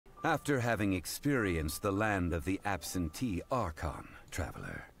After having experienced the land of the absentee Archon,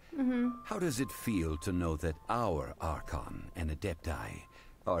 traveler, how does it feel to know that our Archon and Adepti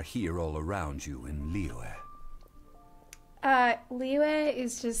are here all around you in Liyue? Liyue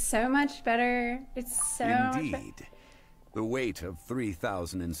is just so much better. It's so Indeed. The weight of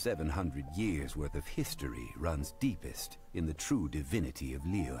 3,700 years worth of history runs deepest in the true divinity of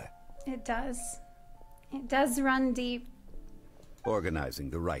Liyue. It does. It does run deep. Organizing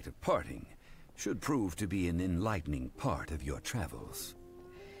the rite of parting should prove to be an enlightening part of your travels.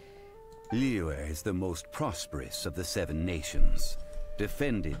 Liyue is the most prosperous of the 7 nations,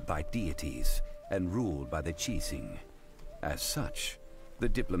 defended by deities and ruled by the Qixing. As such, the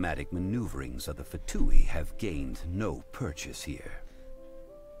diplomatic maneuverings of the Fatui have gained no purchase here.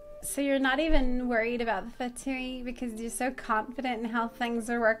 So you're not even worried about the Fatui because you're so confident in how things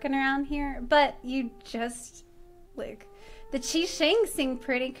are working around here, but you just, like, the Qixing seem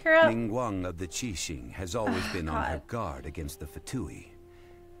pretty corrupt. Ningguang of the Qixing has always been on her guard against the Fatui.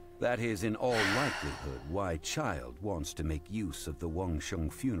 That is in all likelihood why Child wants to make use of the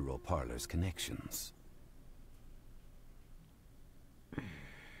Wangsheng funeral parlor's connections.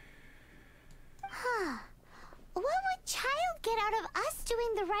 Huh. What would Child get out of us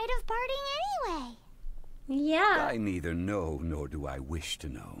doing the rite of parting anyway? Yeah. I neither know nor do I wish to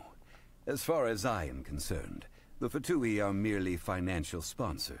know. As far as I am concerned, the Fatui are merely financial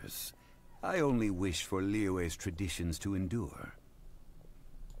sponsors. I only wish for Liyue's traditions to endure.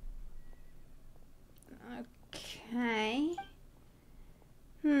 Okay.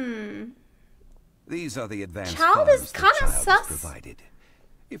 These are the advanced Child funds is that kinda Child has sus. provided.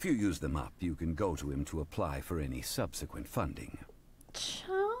 If you use them up, you can go to him to apply for any subsequent funding.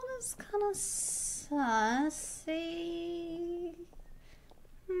 Child is kind of sussy.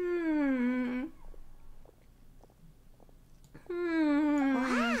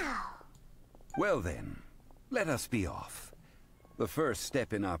 Wow. Well then, let us be off. The first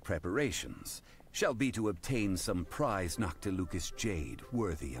step in our preparations shall be to obtain some prized Noctilucous jade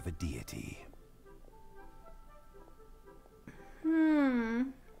worthy of a deity.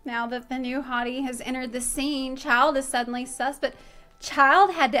 Now that the new hottie has entered the scene, Child is suddenly sus, but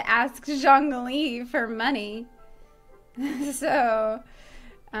Child had to ask Zhongli for money. So,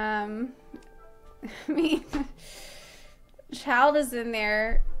 I mean, Child is in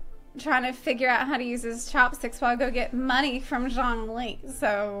there trying to figure out how to use his chopsticks while I go get money from Zhongli.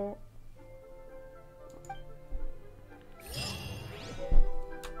 So,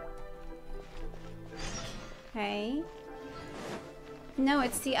 okay. No,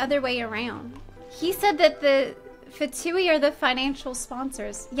 it's the other way around. He said that the Fatui are the financial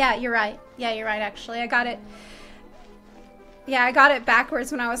sponsors. Yeah, you're right. Yeah, you're right, actually. I got it. Yeah, I got it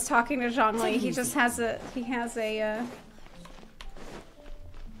backwards when I was talking to Zhongli. He just has a... He has a,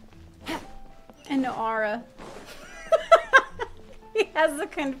 an aura. He has a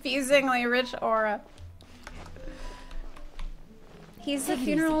confusingly rich aura. He's the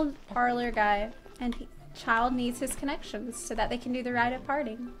funeral parlor guy, and Child needs his connections so that they can do the rite of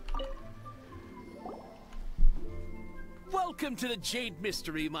parting. Welcome to the Jade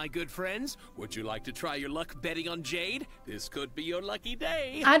Mystery, my good friends. Would you like to try your luck betting on Jade? This could be your lucky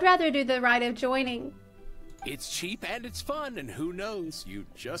day. I'd rather do the rite of joining. It's cheap and it's fun, and who knows, you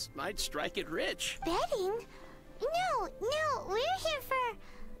just might strike it rich. Betting? No, we're here for...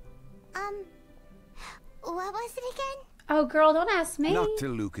 what was it again? Oh, girl, don't ask me.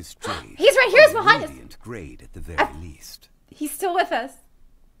 Noctilucous jade. He's right here, he's behind us. Radiant grade at the very least. He's still with us.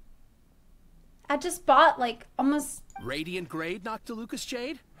 I just bought, like, almost... Radiant grade, Noctilucous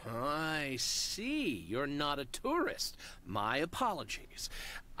Jade? I see. You're not a tourist. My apologies.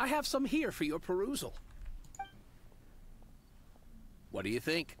 I have some here for your perusal. What do you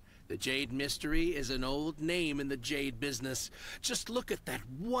think? The Jade Mystery is an old name in the jade business. Just look at that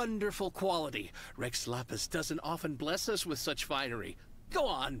wonderful quality. Rex Lapis doesn't often bless us with such finery. Go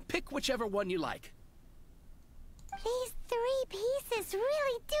on, pick whichever one you like. These 3 pieces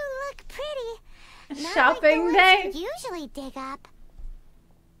really do look pretty. Not Shopping like the day. ones you usually dig up.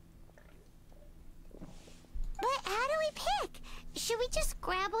 But how do we pick? Should we just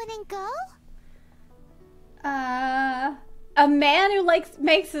grab one and go? A man who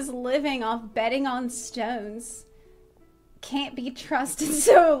makes his living off betting on stones can't be trusted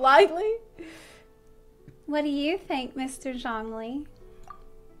so lightly. What do you think, Mr. Zhongli?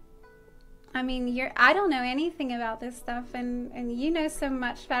 I mean, I don't know anything about this stuff, and you know so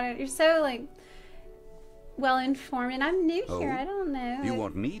much about it. You're so, like, well informed, and I'm new here. I don't know. You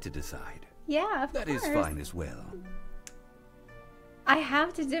want me to decide? Yeah, of That course. is fine as well. I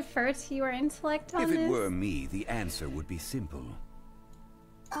have to defer to your intellect on If this. it were me, the answer would be simple.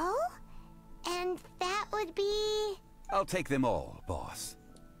 Oh? I'll take them all, boss.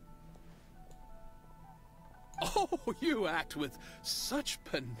 Oh, you act with such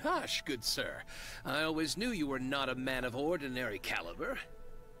panache, good sir. I always knew you were not a man of ordinary caliber.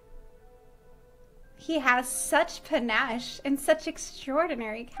 He has such panache and such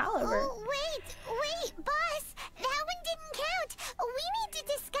extraordinary caliber. Oh, wait, boss! That one didn't count! We need to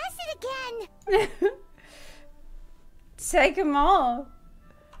discuss it again! Take them all.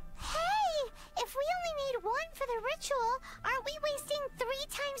 Hey! If we only need one for the ritual, aren't we wasting 3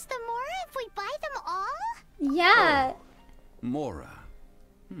 times the Mora if we buy them all? Yeah. Mora.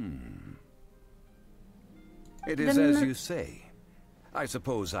 It is as you say. I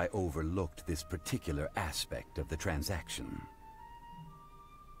suppose I overlooked this particular aspect of the transaction.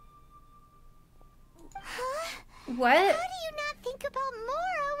 Huh? What? How do you not think about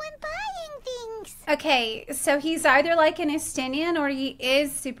Mora when buying things? Okay, so he's either like an Estinian or he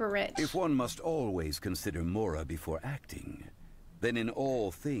is super rich. If one must always consider Mora before acting, then in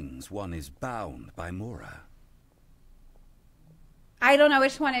all things one is bound by Mora. I don't know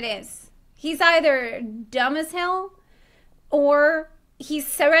which one it is. He's either dumb as hell or he's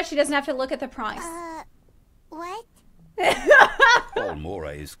so rich he doesn't have to look at the price. What? All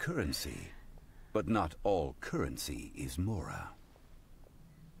Mora is currency, but not all currency is Mora.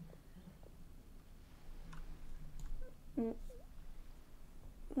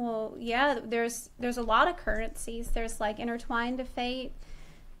 Well, yeah, there's a lot of currencies. There's like Intertwined to Fate.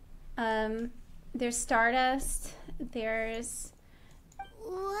 There's Stardust. There's...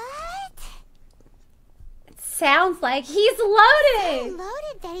 What? It sounds like he's loaded! So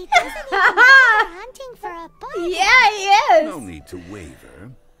loaded that he doesn't even bother hunting for a book. Yeah, he is! No need to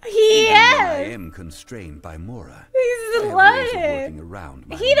waver. He Even when I is! am constrained by Mora. He's I have ways of loaded! working around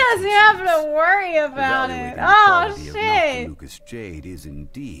my He doesn't have limitations. to worry about Evaluating it. the Oh, quality of shit! Lucas Jade is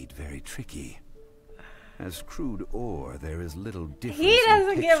indeed very tricky. As crude ore, there is little difference He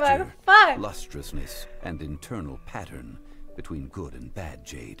doesn't in give a texture, fuck. lustrousness, and internal pattern between good and bad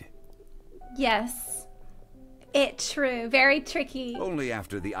jade. Yes. It's true. Very tricky. Only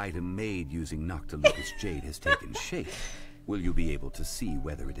after the item made using Noctilucus Jade has taken shape will you be able to see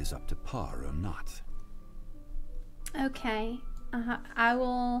whether it is up to par or not. Okay. I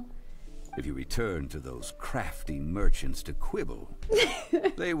will... If you return to those crafty merchants to quibble,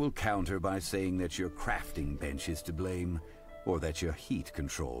 they will counter by saying that your crafting bench is to blame, or that your heat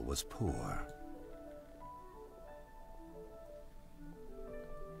control was poor.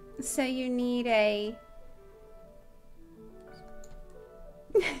 So you need a...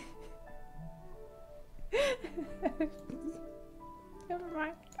 Never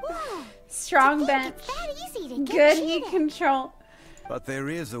mind. Whoa! Strong To think bench. it's that easy to get Good cheated. heat control. But there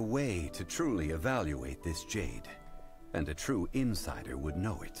is a way to truly evaluate this jade, and a true insider would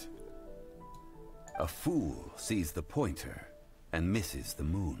know it. A fool sees the pointer and misses the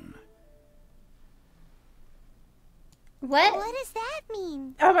moon. What? What does that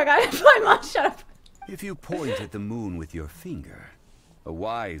mean? Oh my god, my mom, shut up. If you point at the moon with your finger, a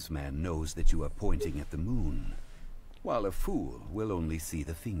wise man knows that you are pointing at the moon, while a fool will only see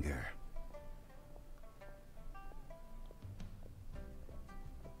the finger.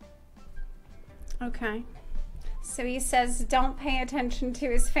 Okay. So he says don't pay attention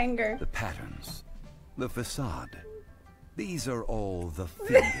to his finger. The patterns, the facade, these are all the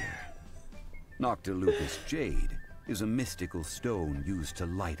finger. Noctilucus Jade is a mystical stone used to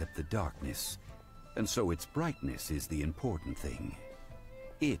light up the darkness, and so its brightness is the important thing.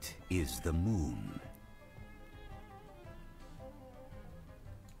 It is the moon.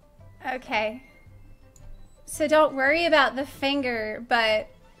 Okay. So don't worry about the finger, but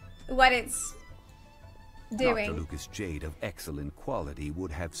what it's doing. Noctilucus Jade of excellent quality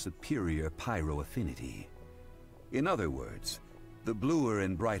would have superior pyro affinity. In other words, the bluer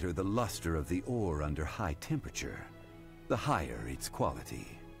and brighter the luster of the ore under high temperature, the higher its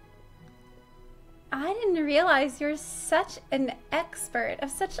quality. I didn't realize you're such an expert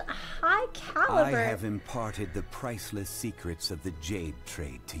of such a high caliber. I have imparted the priceless secrets of the jade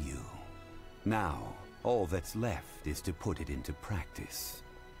trade to you. Now, all that's left is to put it into practice.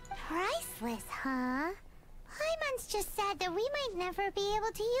 Priceless, huh? Paimon's just sad that we might never be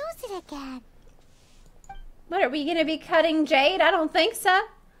able to use it again. What, are we gonna be cutting jade? I don't think so.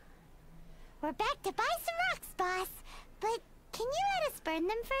 We're back to buy some rocks, boss. But can you let us burn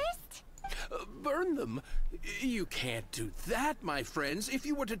them first? Burn them? You can't do that, my friends. If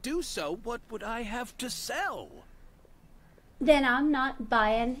you were to do so, what would I have to sell? Then I'm not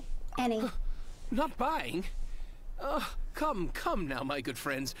buying any. Not buying? Come now, my good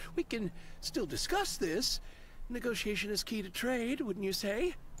friends. We can still discuss this. Negotiation is key to trade, wouldn't you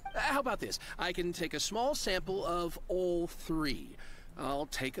say? How about this? I can take a small sample of all three. I'll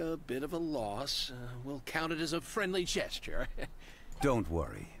take a bit of a loss. We'll count it as a friendly gesture. Don't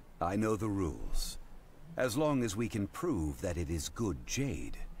worry. I know the rules. As long as we can prove that it is good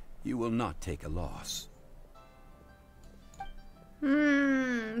jade, you will not take a loss.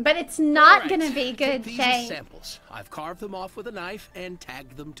 But it's not gonna be good Take these jade. as samples. I've carved them off with a knife and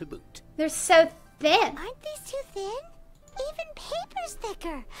tagged them to boot. They're so thin. Aren't these too thin? Even paper's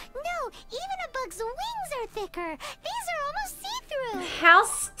thicker. No, even a bug's wings are thicker. These are almost see-through. How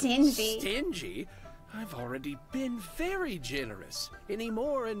stingy. Stingy? I've already been very generous. Any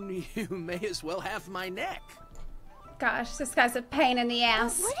more and you may as well have my neck. Gosh, this guy's a pain in the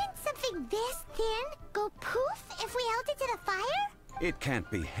ass. Wouldn't something this thin go poof if we held it to the fire? It can't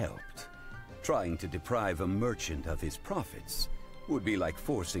be helped. Trying to deprive a merchant of his profits would be like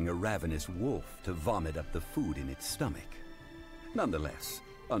forcing a ravenous wolf to vomit up the food in its stomach. Nonetheless,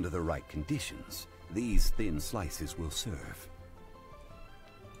 under the right conditions, these thin slices will serve.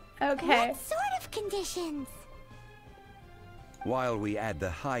 Okay. What sort of conditions? While we add the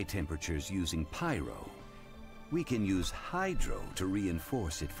high temperatures using pyro, we can use hydro to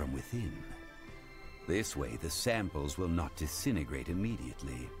reinforce it from within. This way, the samples will not disintegrate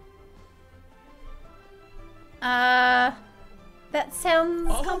immediately. That sounds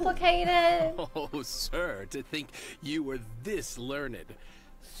complicated. Oh, sir, to think you were this learned.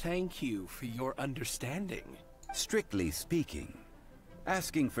 Thank you for your understanding. Strictly speaking,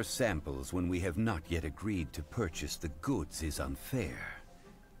 asking for samples when we have not yet agreed to purchase the goods is unfair.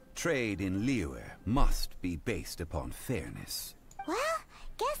 Trade in Liyue must be based upon fairness. Well,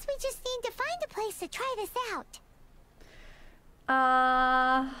 guess we just need to find a place to try this out.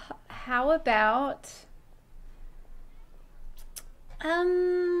 How about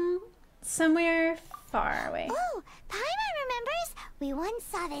somewhere far away. Oh, Paimon remembers we once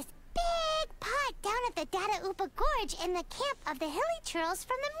saw this big pot down at the Dada Upa Gorge in the camp of the hilly churls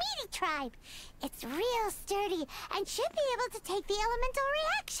from the Meaty tribe. It's real sturdy and should be able to take the elemental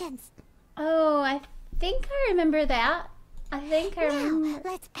reactions. Oh, I think I remember that. I think I remember. Now,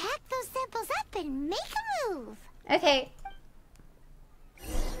 let's pack those samples up and make a move. Okay.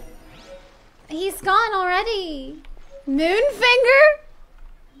 He's gone already. Moonfinger?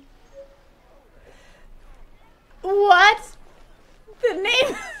 What? The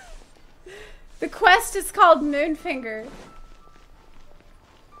name... The quest is called Moonfinger.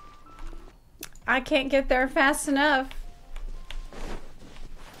 I can't get there fast enough.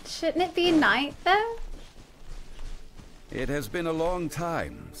 Shouldn't it be night, though? It has been a long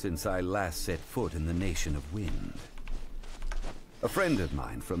time since I last set foot in the Nation of Wind. A friend of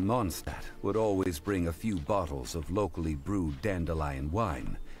mine from Mondstadt would always bring a few bottles of locally brewed dandelion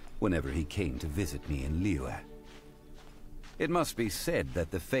wine whenever he came to visit me in Liyue. It must be said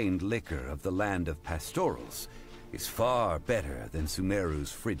that the famed liquor of the land of pastorals is far better than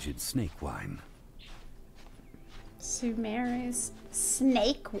Sumeru's frigid snake wine. Sumeru's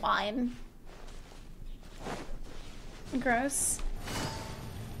snake wine. Gross.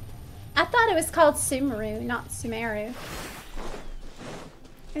 I thought it was called Sumeru, not Sumeru.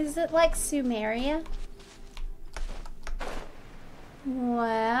 Is it like Sumeria?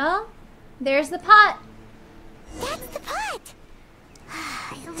 Well, there's the pot. That's the pot.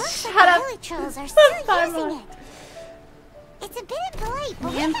 It looks Shut like up. the hilly trolls are still Paimon. using it. It's a bit impolite,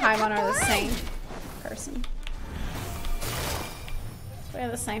 but Me we and got a Paimon are couple the lines. same person. We're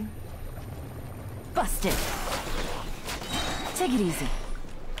the same. Busted. Take it easy.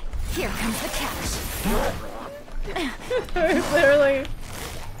 Here comes the catch. Literally.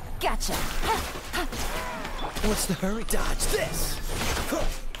 Gotcha. What's the hurry? Dodge this!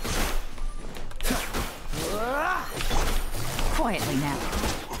 Quietly now.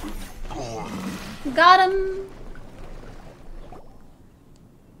 Got him.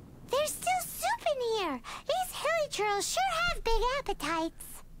 There's still soup in here. These hilly churls sure have big appetites.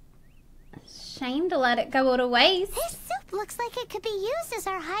 Shame to let it go to waste. This soup looks like it could be used as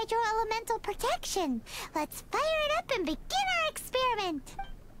our hydro elemental protection. Let's fire it up and begin our experiment.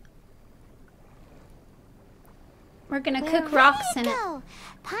 We're gonna We're cook rocks ready in to it. go.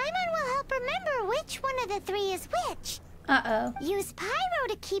 Paimon will help remember which one of the three is which. Uh-oh. Use pyro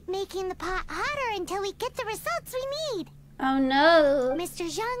to keep making the pot hotter until we get the results we need. Oh no. Mr.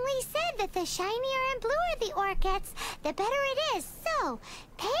 Zhongli said that the shinier and bluer the ore gets, the better it is. So,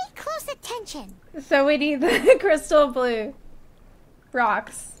 pay close attention. So we need the crystal blue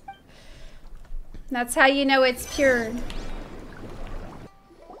rocks. That's how you know it's pure.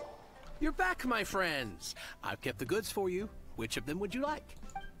 You're back, my friends. I've kept the goods for you. Which of them would you like?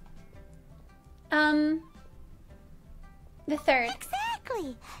 The third. Exactly.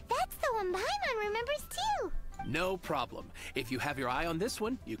 Exactly. That's the one Paimon remembers too. No problem. If you have your eye on this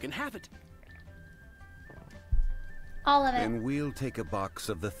one, you can have it. All of it. Then we'll take a box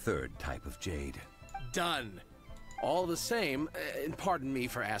of the third type of jade. Done. All the same, and pardon me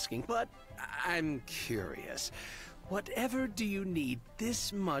for asking, but I'm curious. Whatever do you need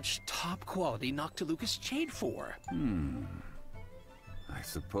this much top-quality Noctilucous jade for? I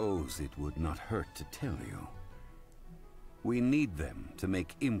suppose it would not hurt to tell you. We need them to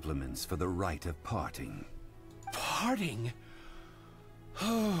make implements for the rite of parting. Parting?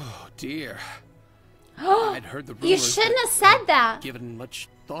 Oh, dear. I'd heard the rumors. You shouldn't have said that. Given much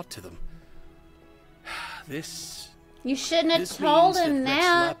thought to them. This You shouldn't have This told means him that Rex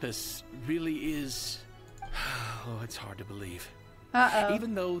that. Lapis really is... Oh, it's hard to believe. Uh-oh.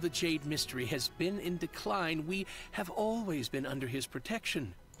 Even though the Jade Mystery has been in decline, we have always been under his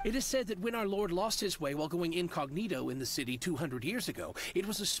protection. It is said that when our Lord lost his way while going incognito in the city 200 years ago, it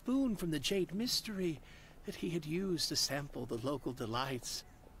was a spoon from the Jade Mystery that he had used to sample the local delights.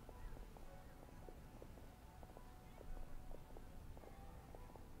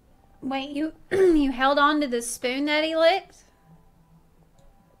 Wait, you you held on to the spoon that he licked?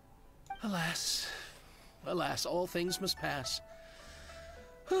 Alas, alas, all things must pass.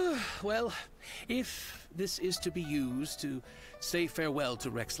 Well, if this is to be used to say farewell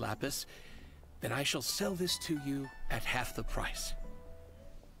to Rex Lapis, then I shall sell this to you at half the price.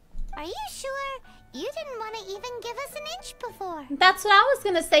 Are you sure? You didn't want to even give us an inch before. That's what I was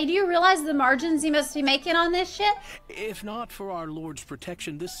gonna say. Do you realize the margins he must be making on this shit? If not for our Lord's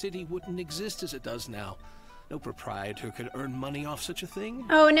protection, this city wouldn't exist as it does now. No proprietor could earn money off such a thing.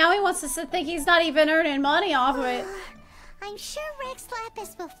 Oh, now he wants us to think he's not even earning money off of it. I'm sure Rex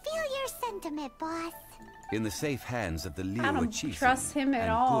Lapis will feel your sentiment, boss. In the safe hands of the I don't Liyue chieftain trust him at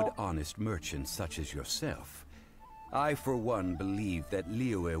and all. good, honest merchants such as yourself, I, for one, believe that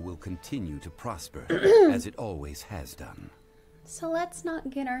Liyue will continue to prosper, as it always has done. So let's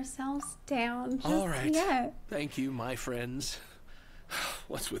not get ourselves down just All right. yet. Thank you, my friends.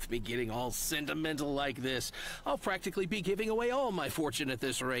 What's with me getting all sentimental like this? I'll practically be giving away all my fortune at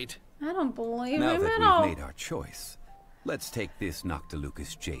this rate. I don't believe Now him that at all. we've made our choice, let's take this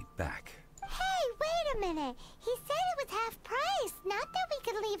Noctilucous jade back. Hey, wait a minute. He said it was half price, not that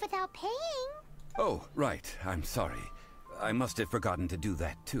we could leave without paying. Oh, right. I'm sorry. I must have forgotten to do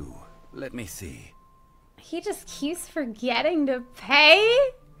that too. Let me see. He just keeps forgetting to pay?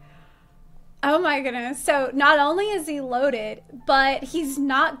 Oh my goodness. So not only is he loaded, but he's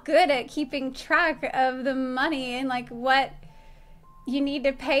not good at keeping track of the money and like what you need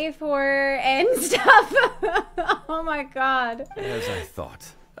to pay for and stuff. Oh my god. As I thought,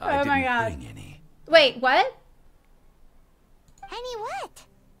 I Oh my didn't God. bring any. Wait, what? Any what?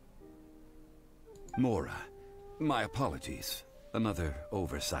 Mora, my apologies. Another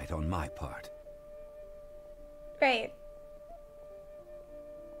oversight on my part. Great.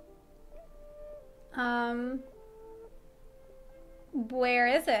 Where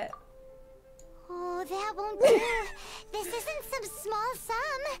is it? Oh, that won't do. This isn't some small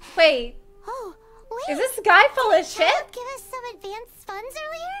sum. Wait, Oh, wait. is this guy full of shit? Child give us some advanced funds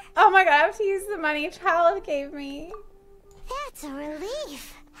earlier? Oh my god, I have to use the money Child gave me. That's a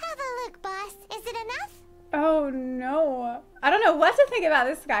relief. Have a look, boss. Is it enough? Oh no. I don't know what to think about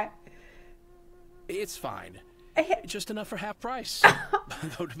this guy. It's fine. I- Just enough for half price.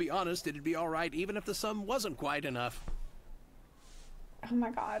 Though to be honest, it'd be alright even if the sum wasn't quite enough. Oh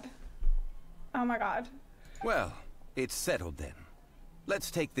my god. Oh my god. Well, it's settled then.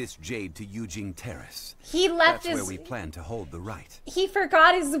 Let's take this jade to Eugene Terrace. He left That's his... where we plan to hold the rite. He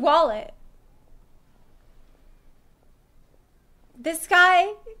forgot his wallet. This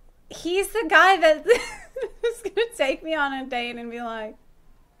guy, he's the guy that is gonna take me on a date and be like,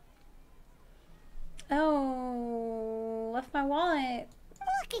 oh, left my wallet.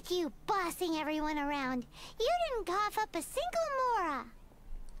 Look at you bossing everyone around. You didn't cough up a single Mora.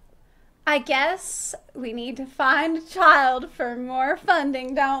 I guess we need to find a Child for more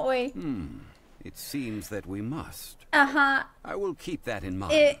funding, don't we? It seems that we must. Uh-huh. I will keep that in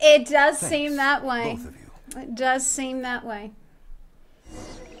mind. It does Thanks, seem that way. both of you. It does seem that way.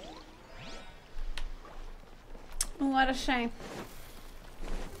 What a shame.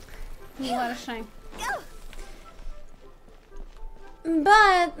 What a shame. Go!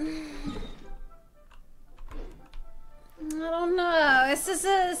 But I don't know. This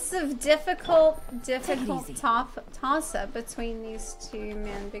is a difficult easy. toss-up between these two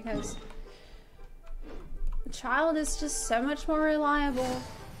men because Child is just so much more reliable.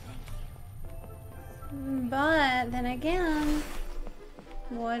 But then again,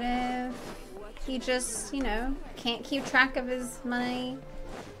 what if he just, you know, can't keep track of his money.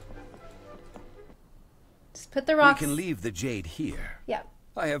 Just put the rocks. We can leave the jade here. Yep.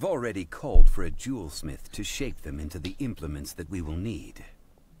 I have already called for a jewelsmith to shape them into the implements that we will need.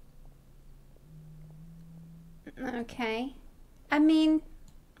 Okay. I mean,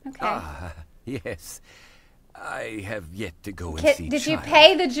 okay. Ah, yes. I have yet to go and see Did you Child.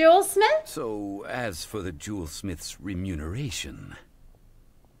 pay the jewelsmith? So, as for the jewelsmith's remuneration...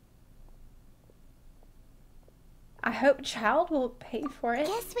 I hope Child will pay for it.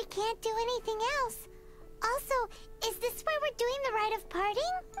 Guess we can't do anything else. Also, is this where we're doing the rite of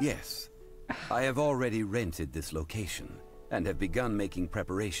parting? Yes. I have already rented this location, and have begun making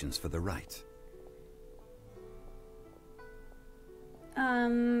preparations for the rite.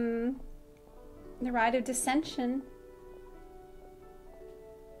 The rite of dissension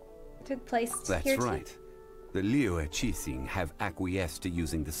took place That's here right. too. The Liyue Qixing have acquiesced to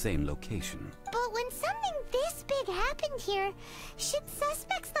using the same location. But when something this big happened here, should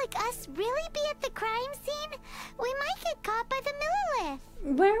suspects like us really be at the crime scene? We might get caught by the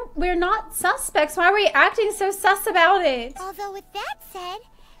Millilith. We're not suspects. Why are we acting so sus about it? Although with that said,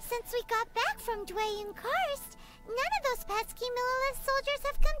 since we got back from Dwayne and Karst, none of those pesky Millilith soldiers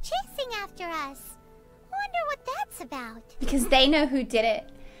have come chasing after us. Wonder what that's about. Because they know who did it.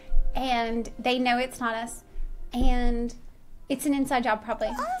 And they know it's not us. And it's an inside job probably.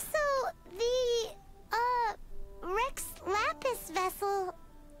 Also, the, Rex Lapis vessel.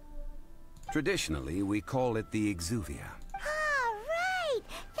 Traditionally, we call it the Exuvia. Ah, right!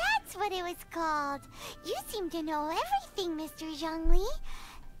 That's what it was called. You seem to know everything, Mr. Zhongli.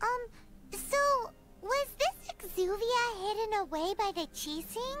 So, was this Exuvia hidden away by the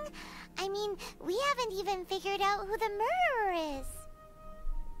Qixing? I mean, we haven't even figured out who the murderer is.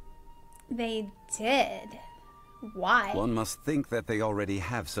 They did. Why? One must think that they already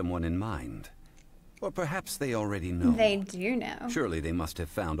have someone in mind. Or perhaps they already know. They do know. Surely they must have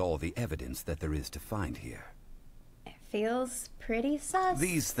found all the evidence that there is to find here. It feels pretty sus.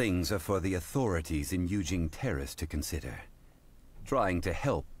 These things are for the authorities in Yujing Terrace to consider. Trying to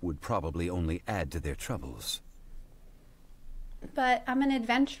help would probably only add to their troubles. But I'm an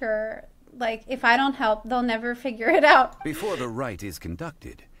adventurer. Like, if I don't help, they'll never figure it out. Before the rite is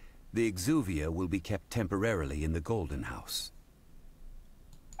conducted, the Exuvia will be kept temporarily in the Golden House.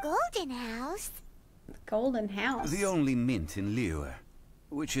 Golden House? Golden House. The only mint in Liyue,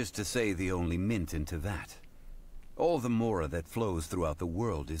 which is to say the only mint in Teyvat. All the mora that flows throughout the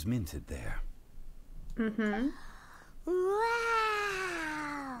world is minted there. Mm-hmm. Wow!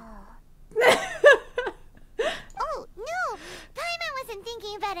 Oh, no! Paimon wasn't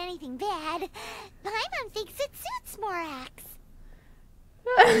thinking about anything bad. Paimon thinks it suits Morax.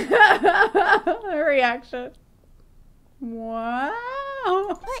 Her reaction. Wow.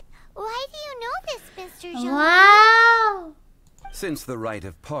 But why do you know this, Mr. Zhongli? Wow. Since the rite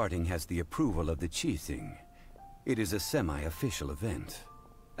of parting has the approval of the Qixing, it is a semi-official event.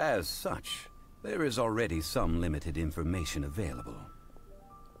 As such, there is already some limited information available.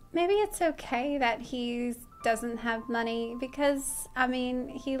 Maybe it's okay that he doesn't have money because, I mean,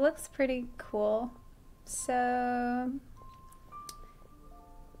 he looks pretty cool. So...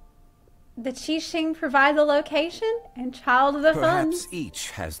 the Qixing provide the location and Child of the Perhaps funds.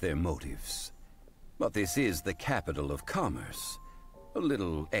 each has their motives. But this is the capital of commerce. A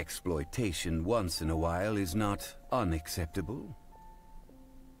little exploitation once in a while is not unacceptable.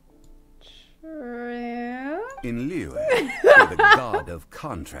 True. In Liyue, where the god of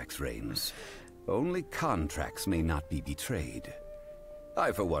contracts reigns, only contracts may not be betrayed.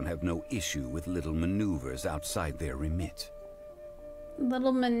 I, for one, have no issue with little maneuvers outside their remit.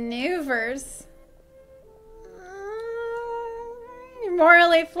 Little maneuvers.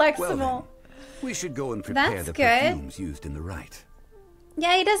 Morally flexible. Well then, we should go and prepare That's the good. perfumes used in the rite.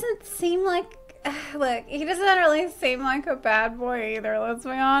 Yeah, he doesn't seem like... Look, he doesn't really seem like a bad boy either, let's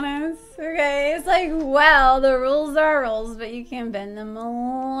be honest. Okay, it's like, well, the rules are rules, but you can bend them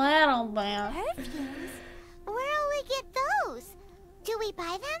a little bit. Perfumes? Where'll we get those? Do we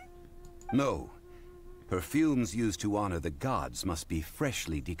buy them? No. Perfumes used to honor the gods must be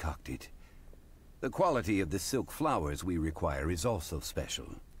freshly decocted. The quality of the silk flowers we require is also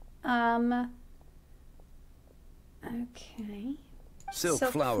special. Okay. Silk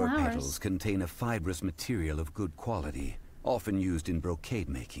Silk flower flowers. petals contain a fibrous material of good quality, often used in brocade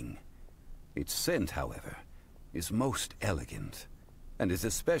making. Its scent, however, is most elegant, and is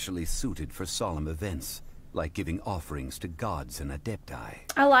especially suited for solemn events, like giving offerings to gods and adepti.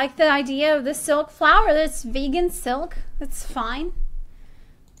 I like the idea of the silk flower. That's vegan silk. That's fine.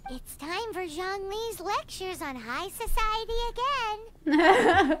 It's time for Zhongli's lectures on high society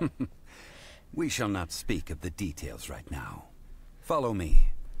again. We shall not speak of the details right now. Follow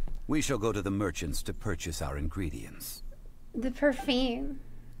me. We shall go to the merchants to purchase our ingredients. The perfume.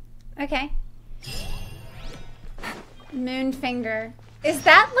 Okay. Moonfinger. Is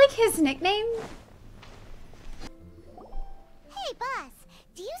that like his nickname? Hey, boss.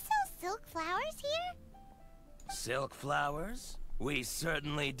 Do you sell silk flowers here? Silk flowers? We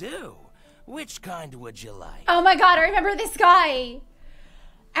certainly do. Which kind would you like? Oh my god, I remember this guy.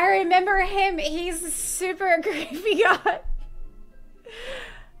 I remember him. He's a super creepy guy.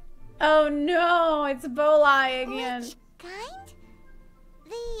 Oh no, it's Bolai again. Which kind?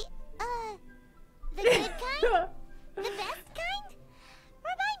 The good kind? The best kind?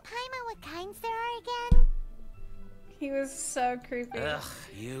 Remind Paimon what kinds there are again. He was so creepy. Ugh,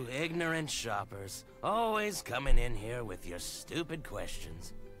 you ignorant shoppers. Always coming in here with your stupid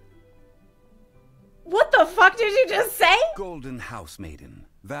questions. What the fuck did you just say? Golden House Maiden,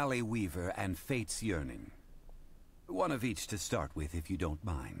 Valley Weaver, and Fate's Yearning. One of each to start with, if you don't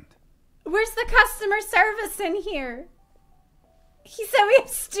mind. Where's the customer service in here? He said we have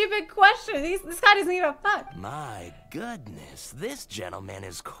stupid questions. This guy doesn't give a fuck. My goodness, this gentleman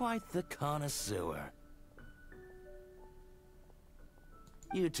is quite the connoisseur.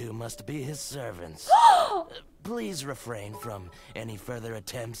 You two must be his servants. Please refrain from any further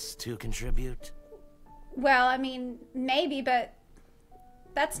attempts to contribute. Well, I mean, maybe, but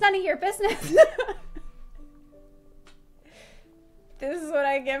that's none of your business. This is what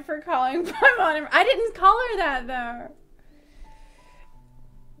I get for calling Paimon. I didn't call her that, though.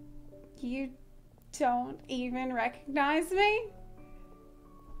 You don't even recognize me?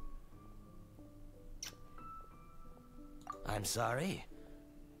 I'm sorry.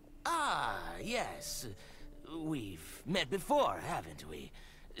 Ah, yes. We've met before, haven't we?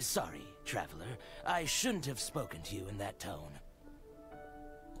 Sorry, traveler. I shouldn't have spoken to you in that tone.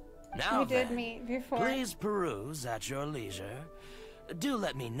 Now We did then, meet before. please peruse at your leisure. Do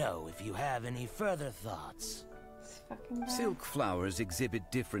let me know if you have any further thoughts. This fucking guy. Silk flowers exhibit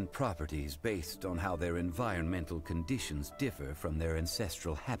different properties based on how their environmental conditions differ from their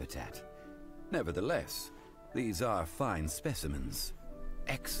ancestral habitat. Nevertheless, these are fine specimens,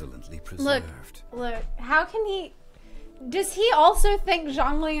 excellently preserved. Look, how can he... Does he also think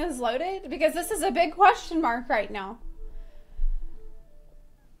Zhongli is loaded? Because this is a big question mark right now.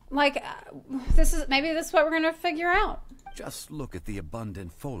 Like, maybe this is what we're gonna figure out. Just look at the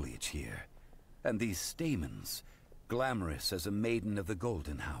abundant foliage here, and these stamens, glamorous as a maiden of the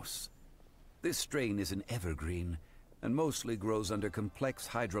Golden House. This strain is an evergreen, and mostly grows under complex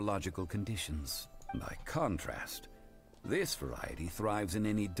hydrological conditions. By contrast, this variety thrives in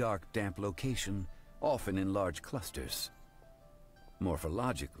any dark, damp location, often in large clusters.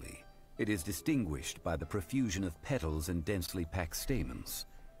 Morphologically, it is distinguished by the profusion of petals and densely packed stamens,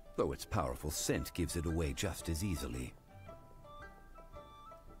 though its powerful scent gives it away just as easily.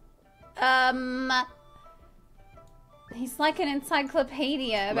 He's like an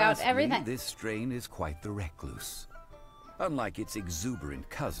encyclopedia about Lastly, everything. this strain is quite the recluse. Unlike its exuberant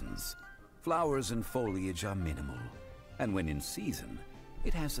cousins, flowers and foliage are minimal, and when in season,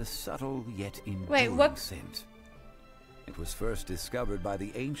 it has a subtle yet enduring scent. It was first discovered by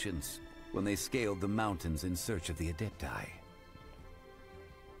the ancients when they scaled the mountains in search of the Adepti.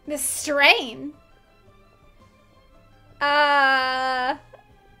 The strain?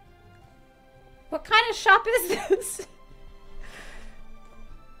 What kind of shop is this?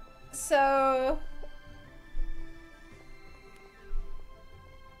 So...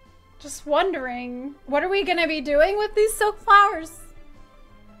 Just wondering, what are we gonna be doing with these silk flowers?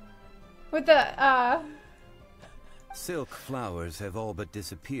 With the, Silk flowers have all but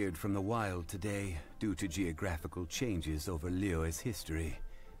disappeared from the wild today due to geographical changes over Liyue's history.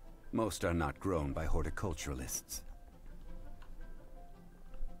 Most are not grown by horticulturalists.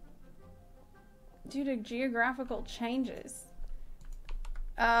 Due to geographical changes.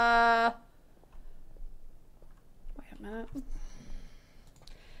 Wait a minute.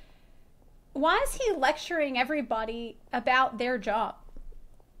 Why is he lecturing everybody about their job?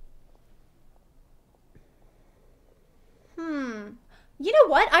 You know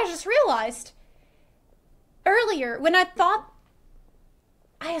what? I just realized earlier when I thought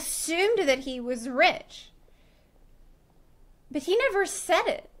I assumed that he was rich. But he never said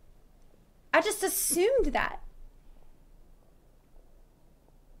it. I just assumed that.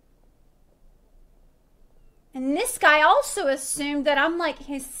 And this guy also assumed that I'm like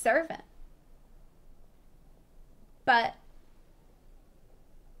his servant. But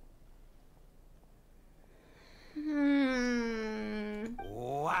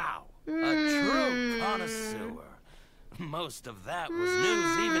Wow, a true connoisseur. Most of that was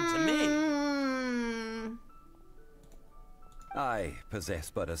news even to me. I possess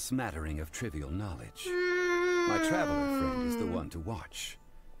but a smattering of trivial knowledge. My traveler friend is the one to watch.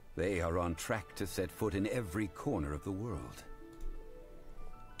 They are on track to set foot in every corner of the world.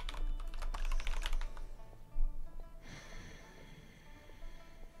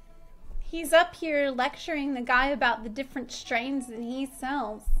 He's up here lecturing the guy about the different strains that he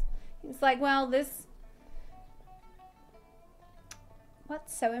sells. He's like, well, this...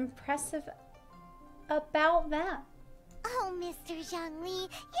 What's so impressive about that? Oh, Mr. Zhongli,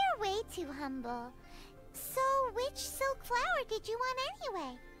 you're way too humble. So, which silk flower did you want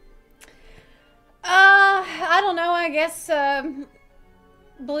anyway? I don't know, I guess,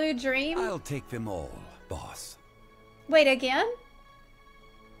 Blue Dream? I'll take them all, boss. Wait, again?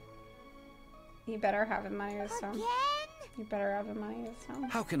 You better have him money this time. Again? You better have him money this time.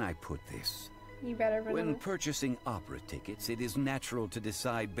 How can I put this? You better When believe. purchasing opera tickets, it is natural to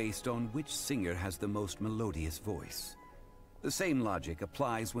decide based on which singer has the most melodious voice. The same logic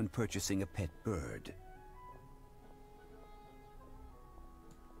applies when purchasing a pet bird.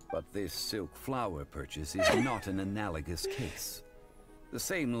 But this silk flower purchase is not an analogous case. The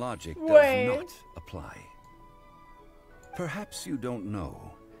same logic does not apply. Perhaps you don't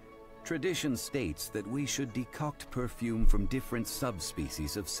know. Tradition states that we should decoct perfume from different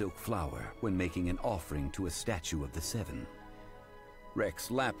subspecies of silk flower when making an offering to a statue of the seven. Rex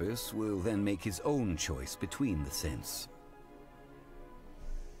Lapis will then make his own choice between the scents.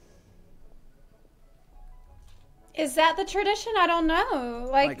 Is that the tradition? I don't know.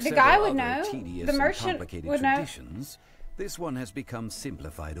 Like the guy would know. The merchant would know. This one has become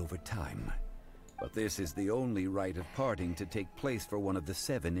simplified over time. But this is the only rite of parting to take place for one of the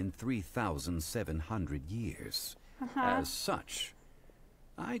seven in 3,700 years. As such,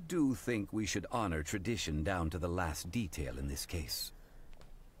 I do think we should honor tradition down to the last detail in this case.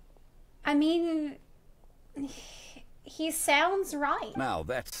 I mean, he sounds right. Now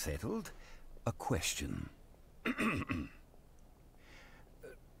that's settled, a question.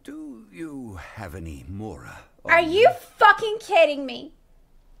 Do you have any Mora? Are you fucking kidding me?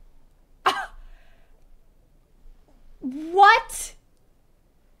 What?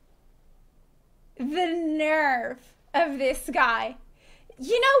 The nerve of this guy.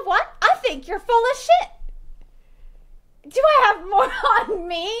 You know what? I think you're full of shit. Do I have more on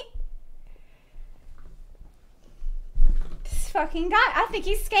me? This fucking guy. I think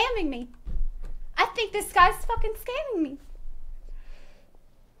he's scamming me. I think this guy's fucking scamming me.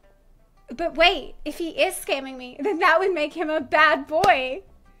 But wait, if he is scamming me, then that would make him a bad boy.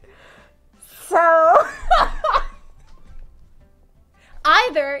 So...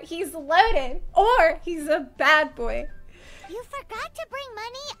 Either he's loaded or he's a bad boy. You forgot to bring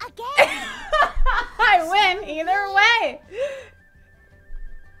money again. I win either way.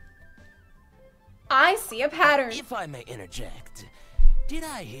 I see a pattern. If I may interject, did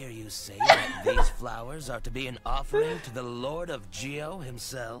I hear you say that these flowers are to be an offering to the Lord of Geo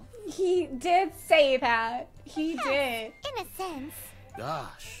himself? He did say that. He did. In a sense.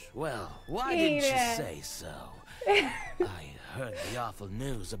 Gosh, well, why He didn't you did. say so? I heard the awful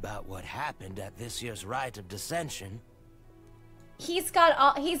news about what happened at this year's Rite of Dissension. He's got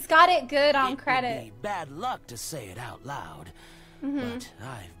it good on It credit. would be bad luck to say it out loud, but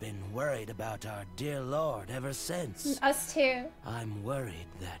I've been worried about our dear Lord ever since. Us too. I'm worried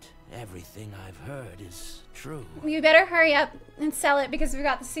that everything I've heard is true. You better hurry up and sell it because we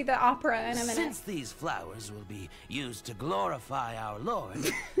got to see the opera in a minute. Since these flowers will be used to glorify our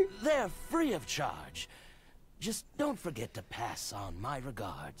Lord, they're free of charge. Just don't forget to pass on my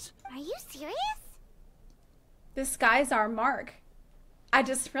regards. Are you serious? This guy's our Mark. I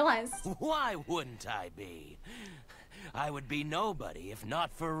just realized. Why wouldn't I be? I would be nobody if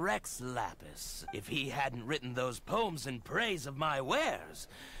not for Rex Lapis. If he hadn't written those poems in praise of my wares,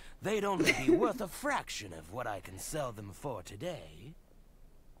 they'd only be worth a fraction of what I can sell them for today.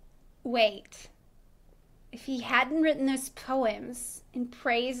 Wait. If he hadn't written those poems in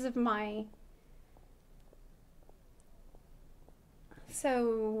praise of my...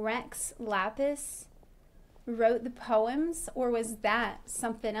 So Rex Lapis wrote the poems, or was that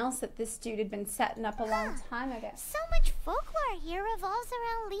something else that this dude had been setting up a long time ago? So much folklore here revolves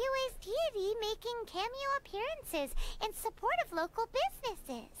around Liyue's deity making cameo appearances in support of local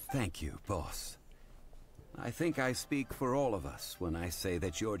businesses. Thank you, boss. I think I speak for all of us when I say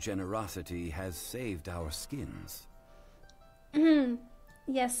that your generosity has saved our skins.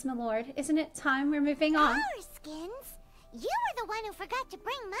 Yes, my lord. Isn't it time we're moving on? Our skins? You were the one who forgot to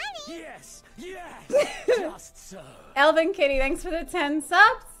bring money. Yes, just so. Elvin Kitty, thanks for the 10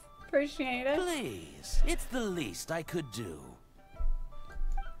 subs. Appreciate it. Please, it's the least I could do.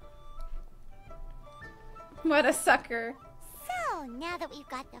 What a sucker. So, So, now that we've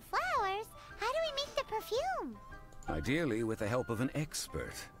got the flowers, how do we make the perfume? Ideally with the help of an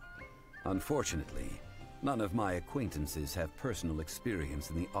expert. Unfortunately, none of my acquaintances have personal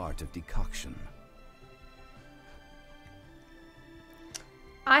experience in the art of decoction.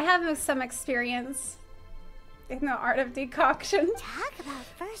 I have some experience in the art of decoction. Talk about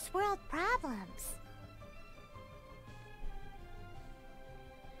first world problems.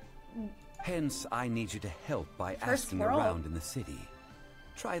 Hence, I need you to help by First asking world? around in the city.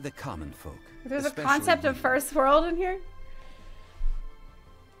 Try the common folk. There's a especially concept of women. first world in here?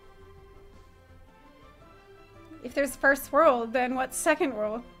 If there's first world, then what's second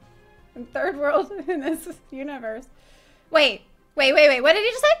world? And third world in this universe? Wait. What did he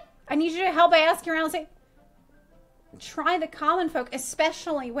just say? I need you to help by asking around and say... Try the common folk,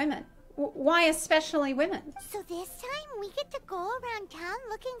 especially women. Why especially women? So this time we get to go around town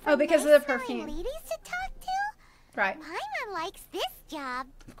looking for Oh, because of the nice-smelling perfume. ladies to talk to? Right. Paimon likes this job.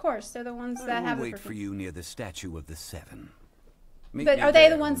 Of course, they're the ones I that will have the wait for perfume. you near the statue of the Seven. Meet But me are they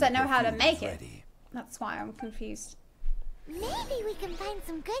the there ones when that know how to perfume make is it? ready. That's why I'm confused. Maybe we can find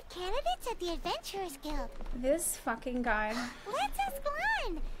some good candidates at the Adventurers Guild. This fucking guy. Let's ask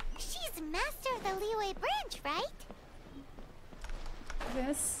Lan. She's master of the Liyue branch, right?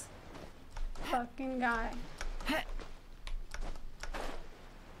 This fucking guy.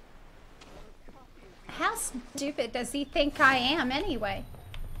 How stupid does he think I am anyway?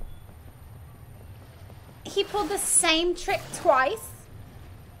 He pulled the same trick twice.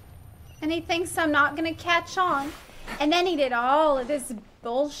 And he thinks I'm not gonna catch on. And then he did all of this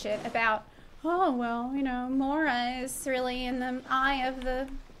bullshit about, oh, well, you know, Mora is really in the eye of the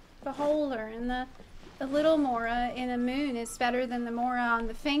beholder. And the little Mora in the moon is better than the Mora on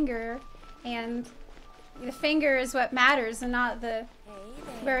the finger. And the finger is what matters and not the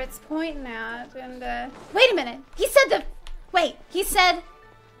where it's pointing at. And, wait a minute. He said the, wait, he said,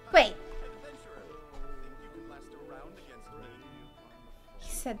 wait.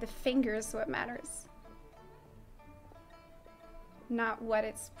 He said the finger is what matters. Not what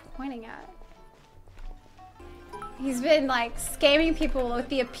it's pointing at. He's been, like, scamming people with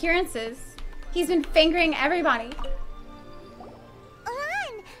the appearances. He's been fingering everybody.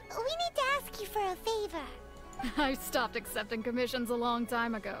 Lan, we need to ask you for a favor. I stopped accepting commissions a long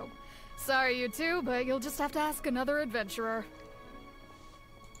time ago. Sorry, you two, but you'll just have to ask another adventurer.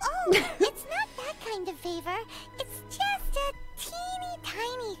 Oh, it's not that kind of favor. It's just a teeny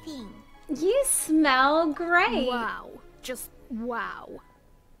tiny thing. You smell great. Wow. Just wow.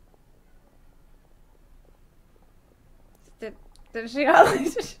 Did she not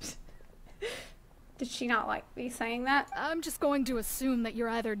did she not like me saying that? I'm just going to assume that you're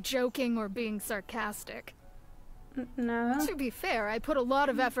either joking or being sarcastic. No. To be fair, I put a lot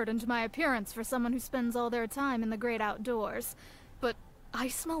of effort into my appearance for someone who spends all their time in the great outdoors. But I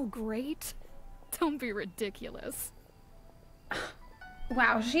smell great? Don't be ridiculous.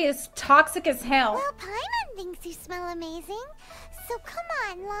 Wow, she is toxic as hell. Well, Paimon thinks you smell amazing. So come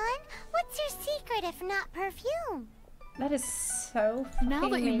on, Lan. What's your secret if not perfume? That is so Now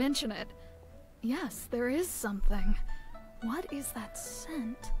that you mean. mention it, yes, there is something. What is that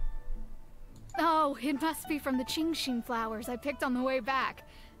scent? Oh, it must be from the Qingshin flowers I picked on the way back.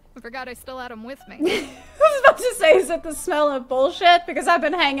 I forgot I still had them with me. I was about to say, is it the smell of bullshit? Because I've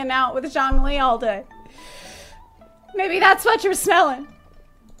been hanging out with Zhongli all day. Maybe that's what you're smelling.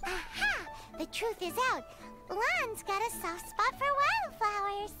 Aha! The truth is out. Lan's got a soft spot for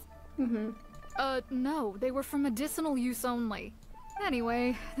wildflowers. No, they were for medicinal use only.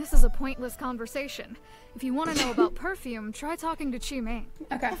 Anyway, this is a pointless conversation. If you want to know about perfume, try talking to Qiming.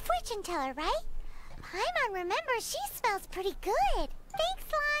 Okay. The fortune teller, right? Paimon remembers she smells pretty good. Thanks,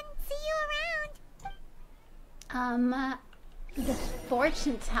 Lan. See you around. The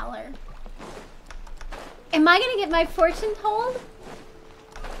fortune teller. Am I gonna get my fortune told?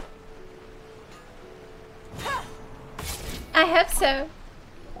 I hope so.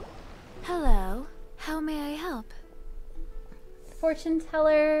 Hello. How may I help? Fortune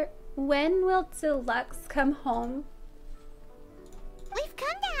teller, when will Deluxe come home? We've come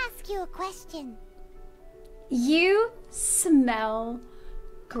to ask you a question. You smell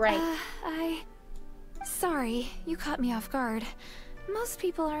great. Sorry, you caught me off guard. Most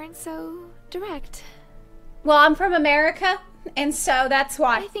people aren't so direct. Well, I'm from America, and so that's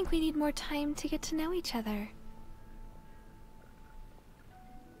why. I think we need more time to get to know each other.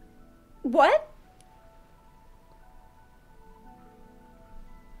 What?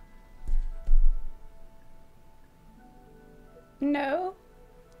 No.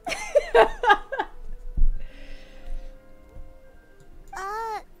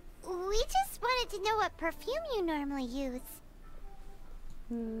 We just wanted to know what perfume you normally use.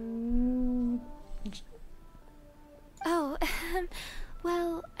 Oh,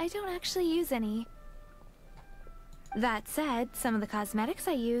 well, I don't actually use any. That said, some of the cosmetics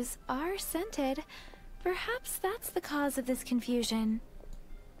I use are scented. Perhaps that's the cause of this confusion.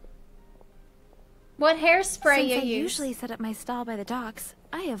 What hairspray Since you I use? usually set up my stall by the docks,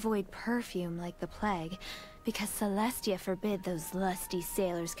 I avoid perfume like the plague, because Celestia forbid those lusty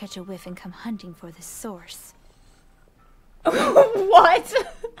sailors catch a whiff and come hunting for the source. What?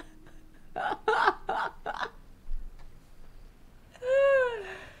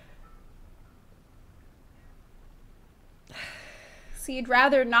 So you'd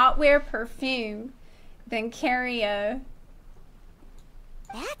rather not wear perfume than carry a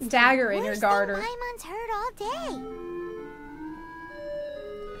That's dagger in your worst garter. thing Paimon's heard all day.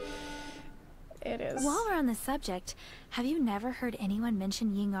 It is. While we're on the subject, have you never heard anyone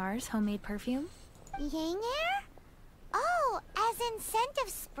mention Yingar's homemade perfume? Yinger? Oh, as in scent of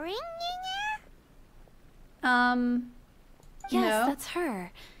spring, Yinger? Yes, no. that's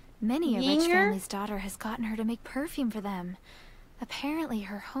her. Many a rich Yinger? family's daughter has gotten her to make perfume for them. Apparently,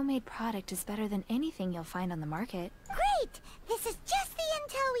 her homemade product is better than anything you'll find on the market. Great! This is just the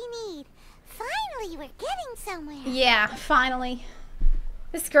intel we need. Finally, we're getting somewhere. Yeah, finally.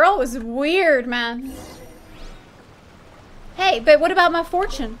 This girl was weird, man. Hey, but what about my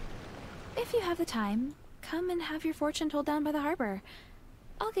fortune? If you have the time, come and have your fortune told down by the harbor.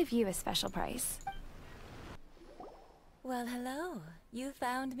 I'll give you a special price. Well, hello. You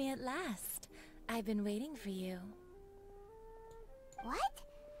found me at last. I've been waiting for you. What?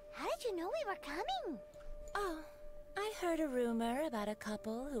 How did you know we were coming? Oh, I heard a rumor about a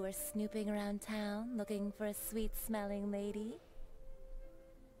couple who were snooping around town looking for a sweet-smelling lady.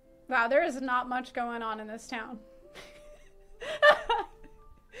 Wow, there is not much going on in this town.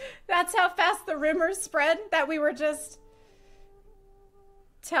 That's how fast the rumors spread, that we were just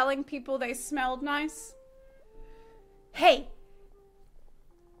telling people they smelled nice. Hey,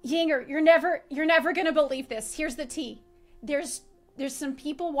 Yinger, you're never gonna believe this. Here's the tea. There's some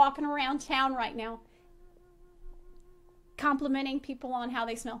people walking around town right now complimenting people on how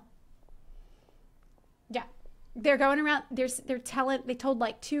they smell. Yeah. They're going around, they told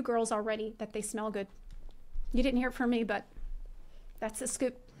like 2 girls already that they smell good. You didn't hear it from me, but that's the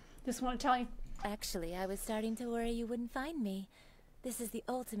scoop. Just want to tell you. Actually, I was starting to worry you wouldn't find me. This is the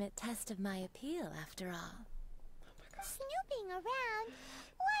ultimate test of my appeal, after all. Snooping around?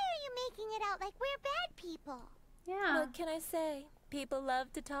 Why are you making it out like we're bad people? Yeah. What can I say? People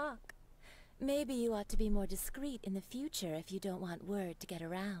love to talk. Maybe you ought to be more discreet in the future if you don't want word to get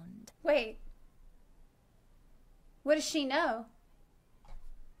around. Wait. What does she know?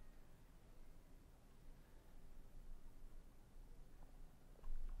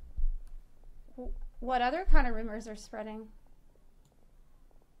 What other kind of rumors are spreading?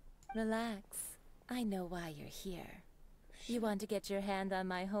 Relax. I know why you're here. You want to get your hand on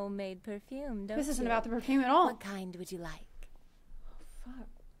my homemade perfume, don't you? This isn't about the perfume at all. What kind would you like? Oh, fuck.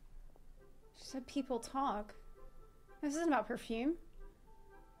 She said people talk. This isn't about perfume.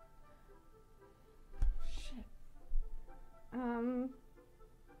 Shit.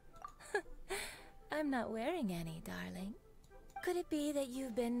 I'm not wearing any, darling. Could it be that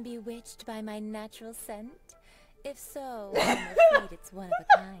you've been bewitched by my natural scent? If so, I'm afraid it's one of a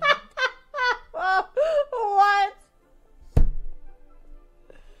kind. What?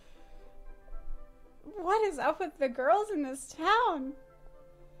 What is up with the girls in this town?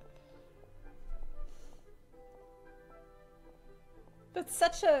 That's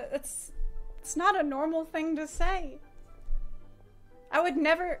such a... It's not a normal thing to say. I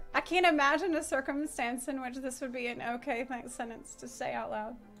can't imagine a circumstance in which this would be an okay sentence to say out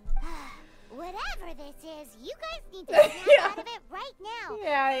loud. Whatever this is, you guys need to snap out of it right now.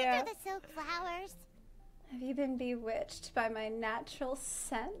 Yeah. These are the silk flowers. Have you been bewitched by my natural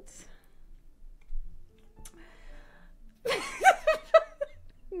scent?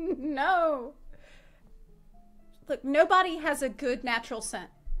 No. Look, nobody has a good natural scent.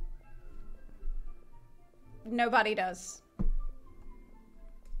 Nobody does.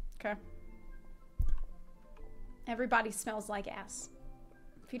 Okay. Everybody smells like ass.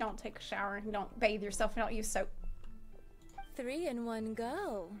 If you don't take a shower and you don't bathe yourself and don't use soap. 3 in one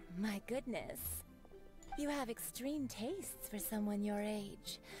go. My goodness. You have extreme tastes for someone your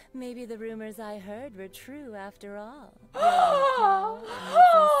age. Maybe the rumors I heard were true after all.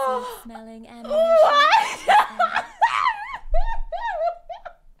 Sweet-smelling ammunition. What?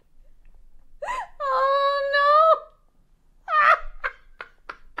 Oh no!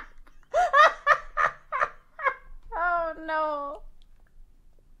 Oh no!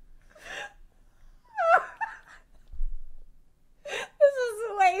 This is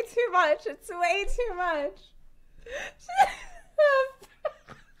too much. It's way too much.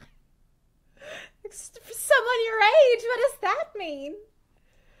 For someone your age, what does that mean?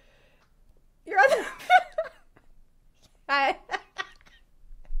 You're on the...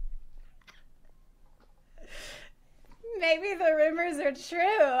 Maybe the rumors are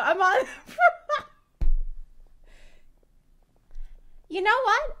true. I'm on... You know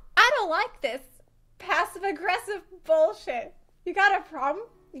what? I don't like this passive-aggressive bullshit. You got a problem?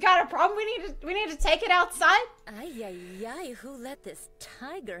 You got a problem? We need to take it outside? Ay, ay, ay, who let this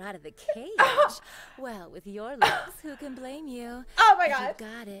tiger out of the cage? Well, with your looks, who can blame you? Oh my god. You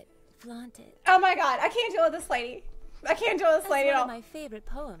got it. Flaunt it. Oh my god, I can't deal with this lady. I can't deal with this lady at all. That's one of my favorite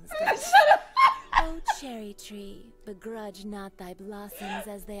poems. Shut up. O cherry tree, begrudge not thy blossoms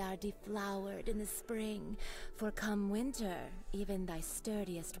as they are deflowered in the spring, for come winter, even thy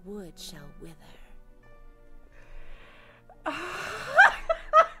sturdiest wood shall wither.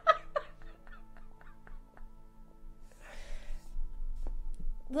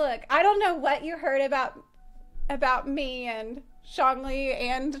 Look, I don't know what you heard about me and Zhongli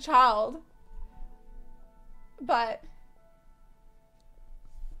and the child, but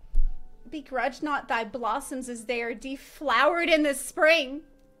begrudge not thy blossoms as they are deflowered in the spring.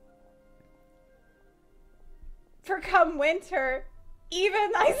 For come winter,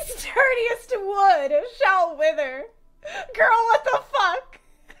 even thy sturdiest wood shall wither. Girl, what the fuck?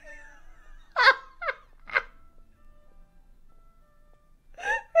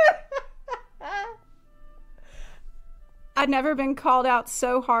 I'd never been called out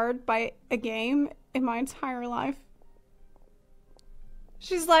so hard by a game in my entire life.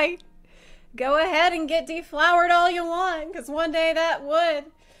 She's like, go ahead and get deflowered all you want, because one day that wood,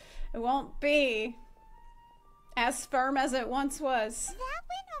 it won't be as firm as it once was. That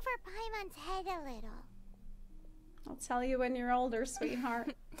went over Paimon's head a little. I'll tell you when you're older,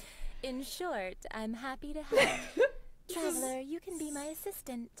 sweetheart. In short, I'm happy to help. Traveler, you can be my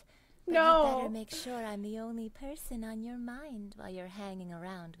assistant. But No. you better make sure I'm the only person on your mind while you're hanging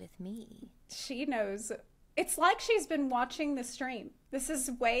around with me. She knows. It's like she's been watching the stream. This is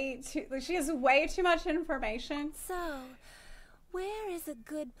way too... She has way too much information. So, where is a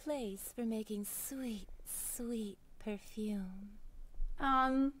good place for making sweet, sweet perfume?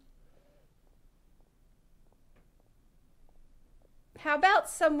 How about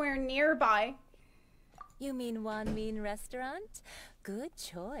somewhere nearby? You mean Wan Min Restaurant? Good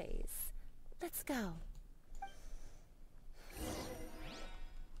choice. Let's go.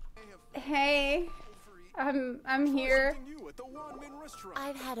 Hey, I'm here.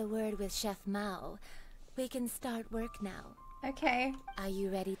 I've had a word with Chef Mao. We can start work now. Okay. Are you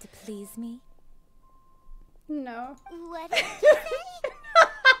ready to please me? No. What did you say?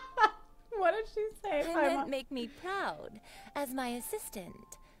 What did she say? I meant make me proud. As my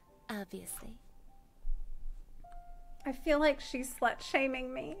assistant, obviously. I feel like she's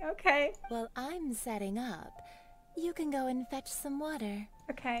slut-shaming me, okay? Well, I'm setting up. You can go and fetch some water.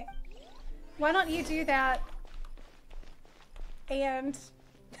 Okay. Why don't you do that? And...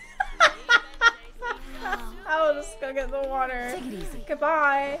 I'll just go get the water. Take it easy.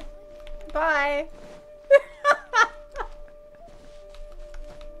 Goodbye. Bye.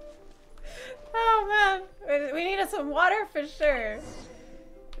 Oh man, we needed some water for sure.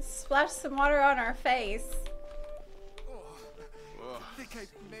 Splash some water on our face.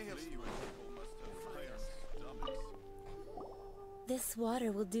 This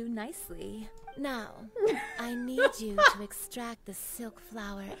water will do nicely. Now, I need you to extract the silk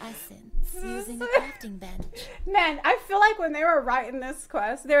flower essence using a crafting bench. Man, I feel like when they were writing this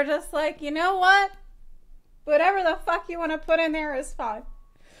quest, they're just like, you know what? Whatever the fuck you want to put in there is fine.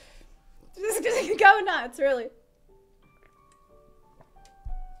 Just go nuts, really.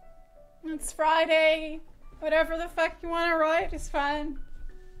 It's Friday. Whatever the fuck you want to write is fine.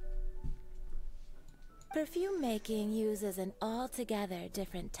 Perfume making uses an altogether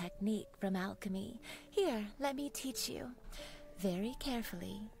different technique from alchemy. Here, let me teach you. Very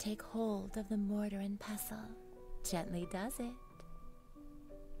carefully, take hold of the mortar and pestle. Gently does it.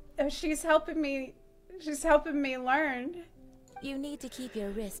 Oh, she's helping me learn. You need to keep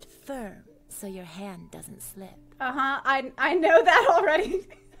your wrist firm so your hand doesn't slip. Uh-huh, I know that already.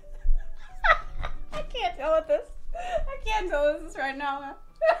 I can't deal with this. I can't deal with this right now.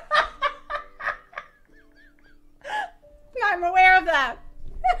 I'm aware of that.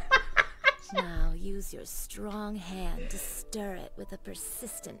 Now use your strong hand to stir it with a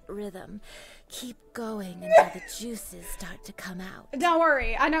persistent rhythm. Keep going until the juices start to come out. Don't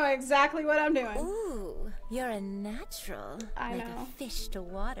worry, I know exactly what I'm doing. Ooh, you're a natural. I like know. a fish to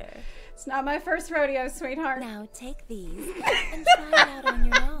water. It's not my first rodeo, sweetheart. Now take these and try it out on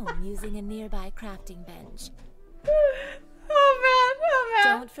your own using a nearby crafting bench. Oh man, oh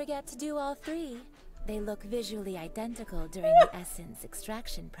man. Don't forget to do all three. They look visually identical during the essence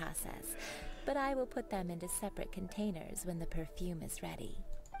extraction process, but I will put them into separate containers when the perfume is ready.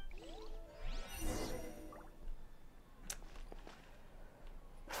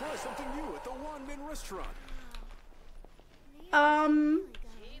 Try something new at the Wanmin restaurant.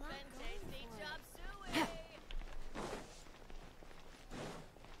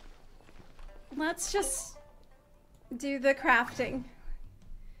 Let's just do the crafting.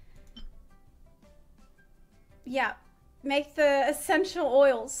 Yeah, make the essential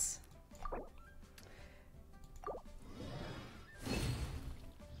oils.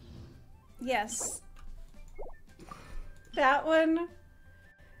 Yes. That one.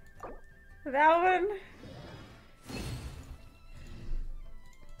 That one.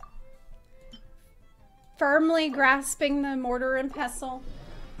 Firmly grasping the mortar and pestle.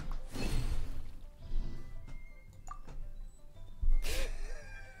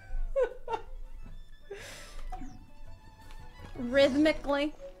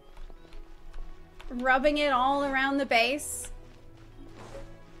 Rhythmically rubbing it all around the base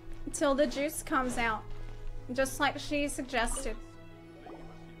until the juice comes out, just like she suggested.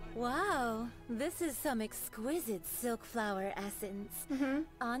 Wow, this is some exquisite silk flower essence.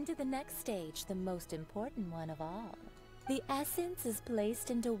 On to the next stage, the most important one of all. The essence is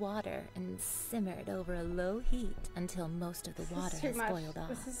placed into water and simmered over a low heat until most of the water has boiled off.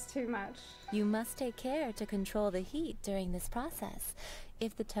 This is too much. You must take care to control the heat during this process.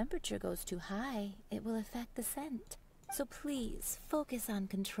 If the temperature goes too high, it will affect the scent. So please, focus on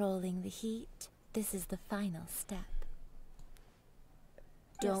controlling the heat. This is the final step.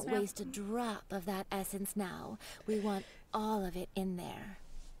 Don't waste a drop of that essence now. We want all of it in there.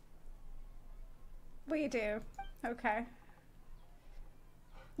 We do. Okay.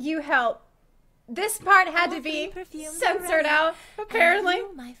 You help. This part had to be censored out, apparently.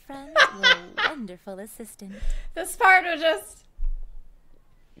 You, my friend, were a wonderful assistant. This part was just...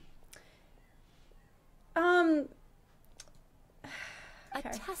 A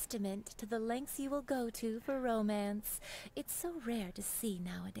testament to the lengths you will go to for romance. It's so rare to see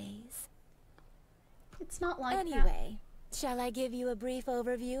nowadays. It's not like that. Anyway, shall I give you a brief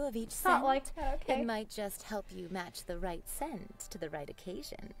overview of each scent? Not like that, okay. It might just help you match the right scent to the right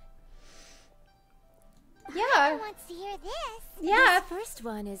occasion. Yeah. Who wants to hear this? Yeah. This first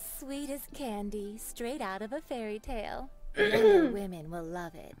one is sweet as candy, straight out of a fairy tale. Younger women will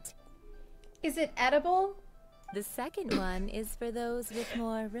love it. Is it edible? The second one is for those with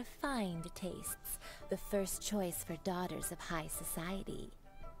more refined tastes, the first choice for daughters of high society.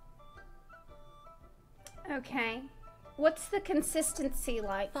 Okay. What's the consistency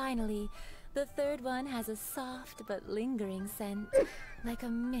like? Finally, the third one has a soft but lingering scent, like a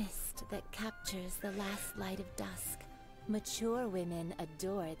mist that captures the last light of dusk. Mature women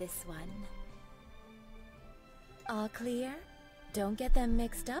adore this one. All clear? Don't get them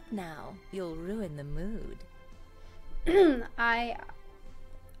mixed up now. You'll ruin the mood. I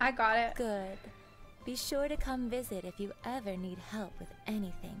got it. Good. Be sure to come visit if you ever need help with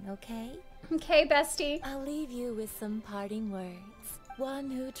anything, okay? Okay, bestie. I'll leave you with some parting words. One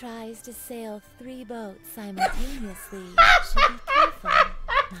who tries to sail 3 boats simultaneously should be careful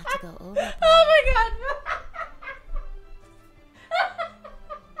not to go overboard. Oh my god!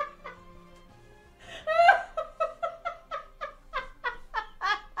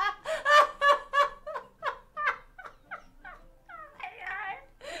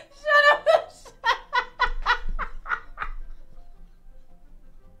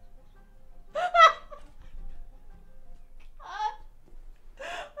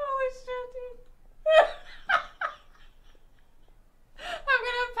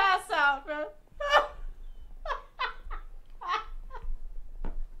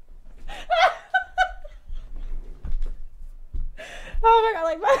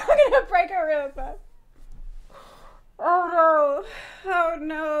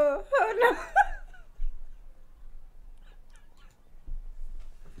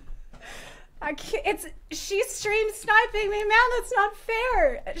 She's stream sniping me, man. That's not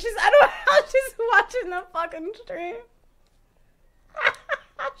fair. I don't know how she's watching the fucking stream.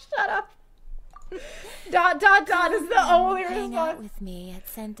 Shut up. ... is the only response. Hang out with me at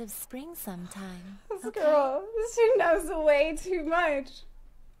Scent of Spring sometime. This girl, she knows way too much.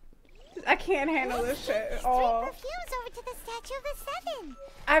 I can't handle this shit at all. Perfumes over to the Statue of the Seven.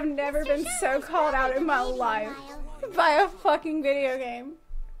 I've never been so called out in my life by a fucking video game.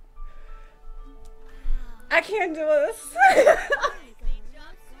 I can't do this.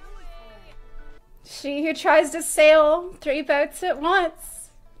 She who tries to sail 3 boats at once.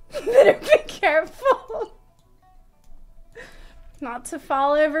 Better be careful. Not to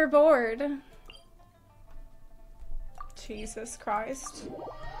fall overboard. Jesus Christ. Oh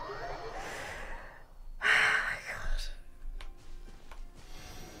my God.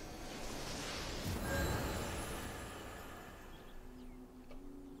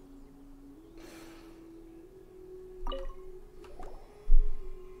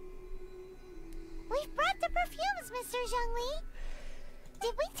 We've brought the perfumes, Mr. Zhongli.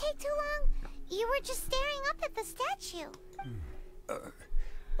 Did we take too long? You were just staring up at the statue.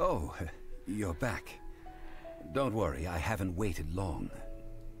 Oh, you're back. Don't worry, I haven't waited long.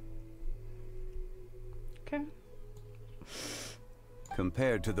 Okay.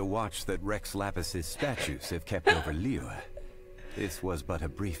 Compared to the watch that Rex Lapis's statues have kept over Liyue, this was but a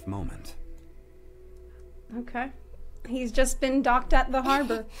brief moment. Okay. He's just been docked at the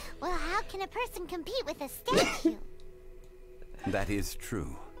harbor. Well, how can a person compete with a statue? That is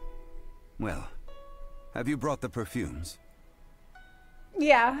true. Well, have you brought the perfumes?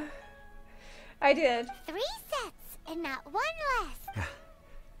 Yeah. I did. 3 sets and not one less.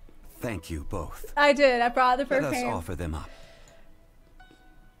 Thank you both. I did. I brought the Let perfume. us offer them up.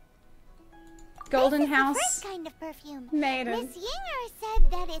 Golden This is House. the first kind of perfume. Maiden. Miss Yinger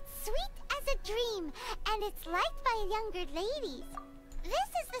said that it's sweet as a dream, and it's liked by younger ladies. This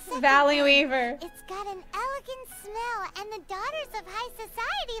is the second Valley one. Weaver. It's got an elegant smell, and the daughters of high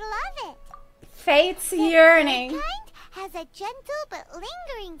society love it. Fate's The yearning. third kind has a gentle but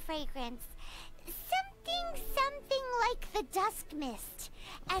lingering fragrance. Something like the dusk mist.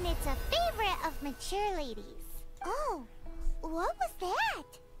 And it's a favorite of mature ladies. Oh, what was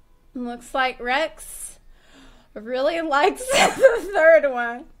that? Looks like Rex really likes the third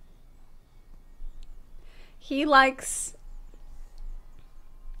one. He likes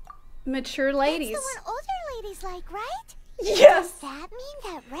mature ladies. That's the one older ladies like, right? Yes. Does that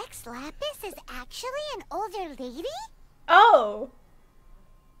mean that Rex Lapis is actually an older lady? Oh.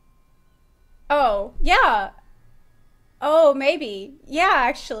 Oh, yeah. Oh, maybe. Yeah,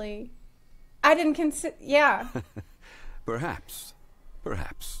 actually. I didn't consider... Yeah. Perhaps.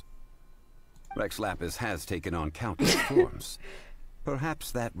 Perhaps. Rex Lapis has taken on countless forms.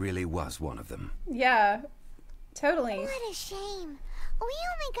 Perhaps that really was one of them. Yeah. Totally. What a shame. We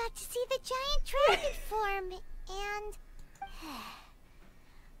only got to see the giant dragon form, and...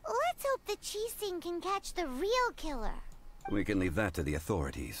 Let's hope the Qixing can catch the real killer. We can leave that to the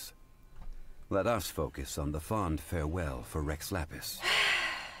authorities. Let us focus on the fond farewell for Rex Lapis.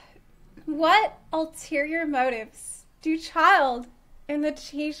 What ulterior motives do Child and the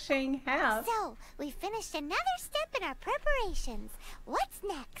Qixing have? So, we finished another step in our preparations. What's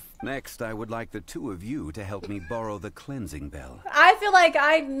next? Next, I would like the two of you to help me borrow the cleansing bell. I feel like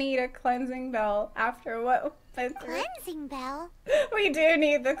I need a cleansing bell after what went through. Cleansing bell? We do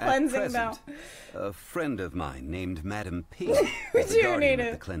need the At cleansing bell. present, a friend of mine named Madame P We is the do guardian need of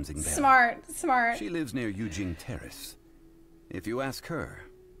it. the cleansing bell. Smart. She lives near Yujing Terrace. If you ask her,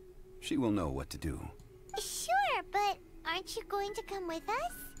 she will know what to do. Sure, but aren't you going to come with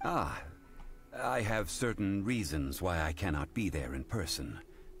us? Ah, I have certain reasons why I cannot be there in person.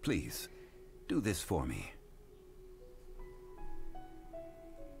 Please, do this for me.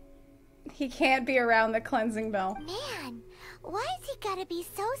 He can't be around the cleansing bell. Man, why's he gotta be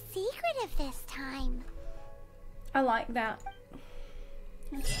so secretive this time? I like that.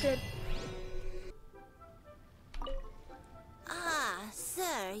 That's good. Ah,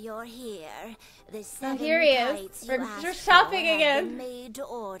 sir, you're here. The Oh, 7 here he is. kites We're you asked just shopping for have again. been made to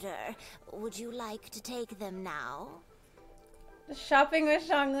order. Would you like to take them now? Shopping with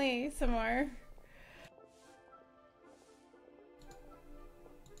Zhongli some more.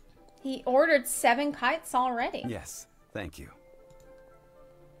 He ordered 7 kites already. Yes, thank you.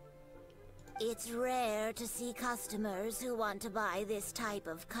 It's rare to see customers who want to buy this type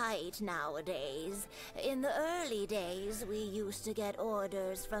of kite nowadays. In the early days, we used to get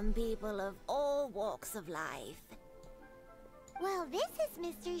orders from people of all walks of life. Well, this is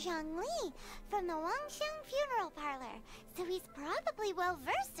Mr. Zhongli from the Wangsheng Funeral Parlor, so he's probably well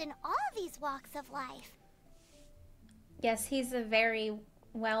versed in all these walks of life. Yes, he's a very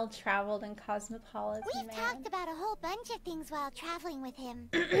well-traveled and cosmopolitan We've man. talked about a whole bunch of things while traveling with him.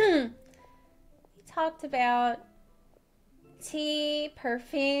 He talked about tea,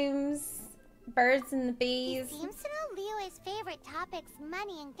 perfumes, birds and the He bees. seems to know Liyue's favorite topics,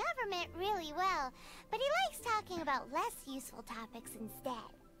 money and government, really well, but he likes talking about less useful topics instead.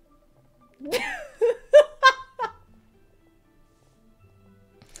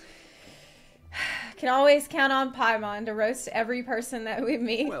 Can always count on Paimon to roast every person that we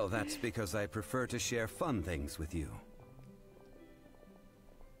meet. Well, that's because I prefer to share fun things with you.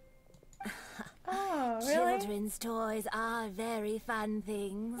 Children's toys are very fun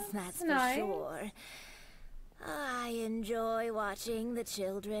things, that's for nice. sure. I enjoy watching the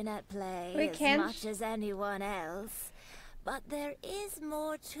children at play We as can't much as anyone else. But there is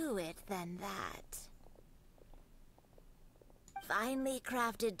more to it than that. Finely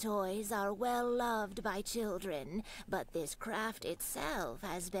crafted toys are well loved by children, but this craft itself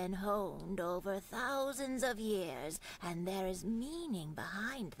has been honed over thousands of years, and there is meaning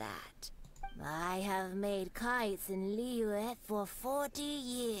behind that. I have made kites in Liyue for 40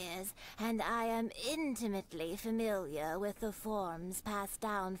 years, and I am intimately familiar with the forms passed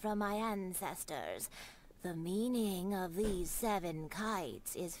down from my ancestors. The meaning of these 7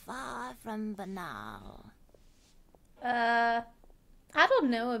 kites is far from banal. I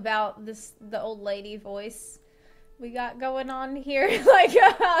don't know about the old lady voice we got going on here. Like,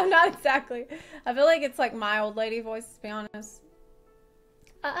 not exactly. I feel like it's like my old lady voice, to be honest.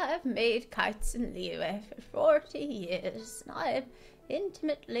 I've made kites in Liyue for 40 years. I'm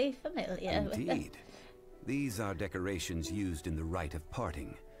intimately familiar with them. Indeed. These are decorations used in the rite of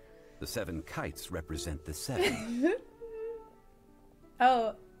parting. The 7 kites represent the 7.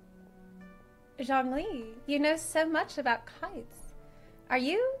 Oh. Zhongli, you know so much about kites. Are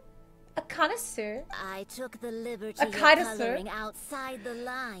you a connoisseur? I took the liberty of connoisseur? coloring outside the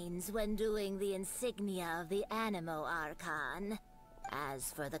lines when doing the insignia of the Animo Archon.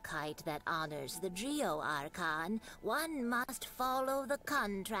 As for the kite that honors the Geo Archon, one must follow the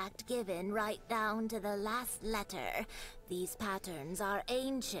contract given right down to the last letter. These patterns are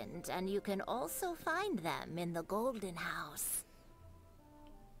ancient, and you can also find them in the Golden House.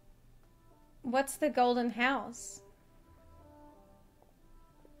 What's the Golden House?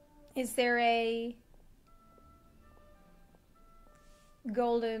 Is there a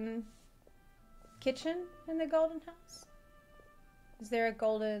golden kitchen in the Golden House? Is there a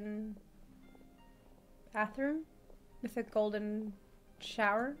golden bathroom with a golden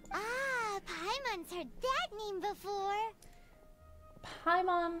shower? Ah, Paimon's heard that name before.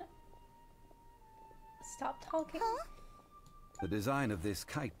 Paimon, stop talking. Huh? The design of this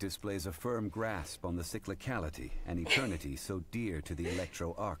kite displays a firm grasp on the cyclicality and eternity so dear to the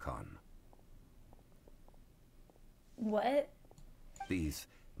Electro Archon. What? These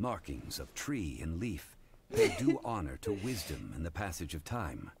markings of tree and leaf pay due honor to wisdom and the passage of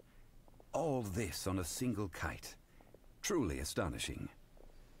time. All this on a single kite. Truly astonishing.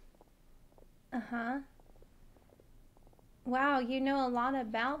 Uh-huh. Wow, you know a lot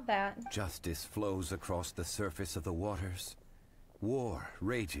about that. Justice flows across the surface of the waters. War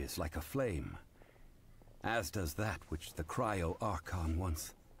rages like a flame, as does that which the Cryo Archon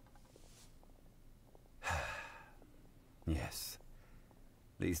once... Yes,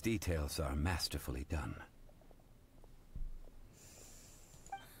 these details are masterfully done.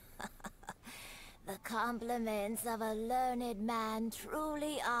 The compliments of a learned man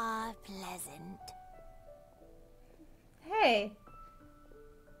truly are pleasant. Hey.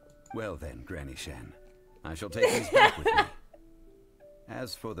 Well then, Granny Shen, I shall take these back with me.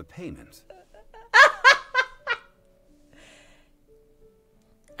 As for the payment...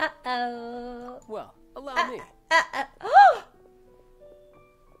 Uh-oh. Well, allow me.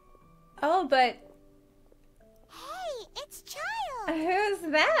 Oh, but... Hey, it's Child!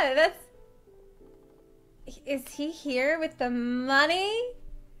 Who's that? That's... Is he here with the money?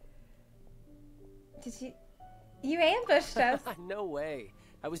 Did you... You ambushed us. No way.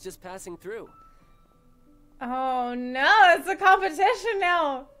 I was just passing through. Oh no, it's a competition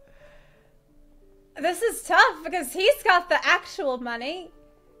now. This is tough because he's got the actual money.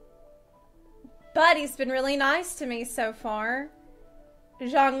 But he's been really nice to me so far.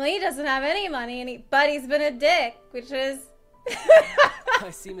 Zhongli doesn't have any money, and but he's been a dick, which is...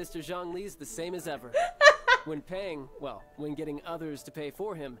 I see Mr. Zhongli's the same as ever. When paying, well, when getting others to pay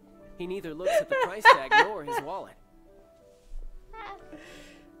for him, he neither looks at the price tag nor his wallet.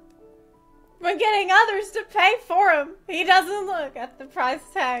 When getting others to pay for him, he doesn't look at the price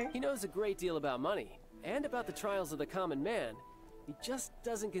tag. He knows a great deal about money, and about the trials of the common man. He just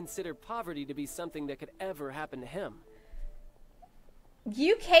doesn't consider poverty to be something that could ever happen to him.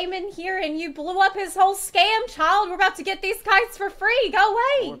 You came in here and you blew up his whole scam, Child. We're about to get these kites for free. Go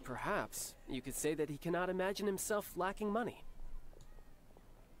away. Or perhaps you could say that he cannot imagine himself lacking money.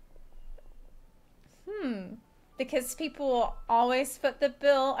 Because people always foot the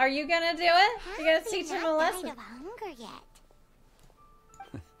bill. Are you gonna do it? You're gonna teach him a lesson? Not died of hunger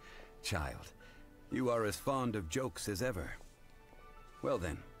yet. Child, you are as fond of jokes as ever. Well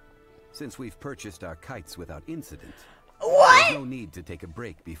then, since we've purchased our kites without incident, there's no need to take a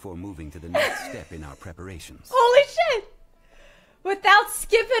break before moving to the next step in our preparations. Holy shit! Without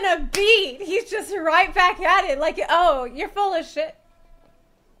skipping a beat. He's just right back at it. Like, oh, you're full of shit.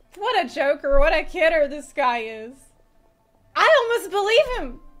 What a joker, what a kidder this guy is. I almost believe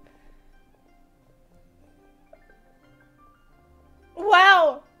him.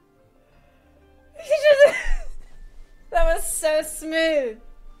 Wow. He just that was so smooth.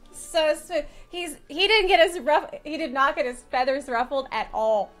 So smooth. He did not get his feathers ruffled at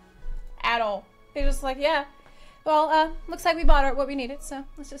all. At all. He's just like, yeah. Well, looks like we bought what we needed, so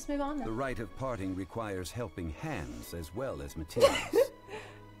let's just move on then. The rite of parting requires helping hands as well as materials.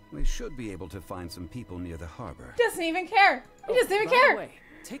 We should be able to find some people near the harbor. Doesn't even care. He doesn't even by care. The way,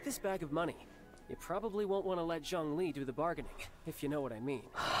 take this bag of money. You probably won't want to let Zhongli do the bargaining, if you know what I mean.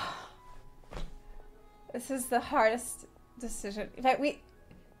 This is the hardest decision. In fact,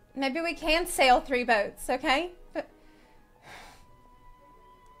 maybe we can sail 3 boats, okay? But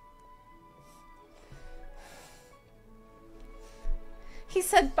he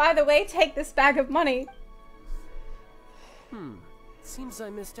said, by the way, take this bag of money. Seems I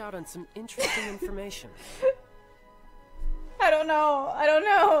missed out on some interesting information. I don't know.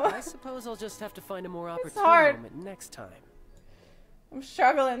 I suppose I'll just have to find a more opportune moment next time. I'm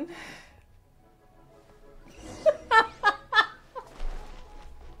struggling. This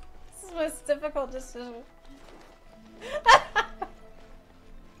is the most difficult decision.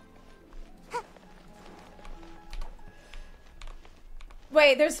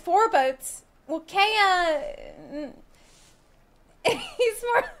 Wait, there's 4 boats. Well, Kaya... He's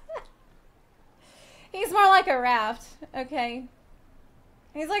more like a raft, okay?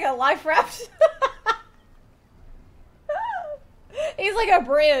 He's like a life raft. He's like a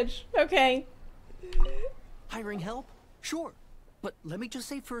bridge, okay? Hiring help? Sure. But let me just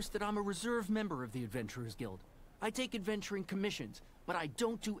say first that I'm a reserve member of the Adventurers Guild. I take adventuring commissions, but I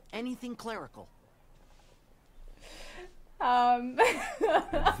don't do anything clerical.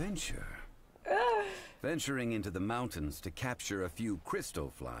 Adventure? Venturing into the mountains to capture a few crystal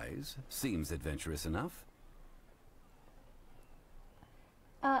flies seems adventurous enough.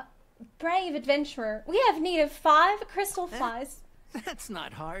 Brave adventurer. We have need of 5 crystal flies. That's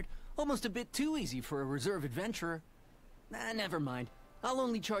not hard. Almost a bit too easy for a reserve adventurer. Never mind. I'll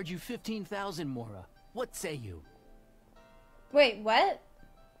only charge you 15,000 Mora. What say you? Wait, what?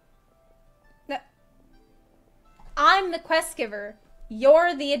 No. I'm the quest giver.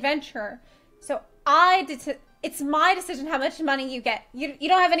 You're the adventurer. So it's my decision how much money you get. You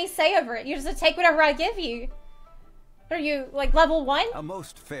don't have any say over it. You just take whatever I give you. Are you, like, level 1? A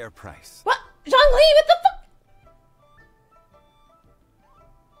most fair price. What? Zhongli, what the fuck?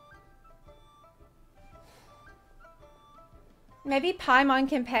 Maybe Paimon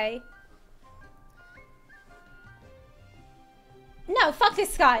can pay. No, fuck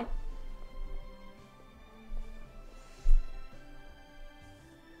this guy.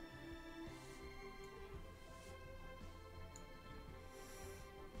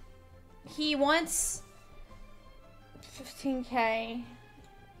 He wants 15K.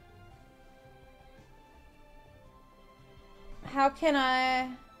 How can I...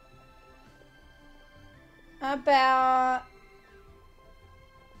 About...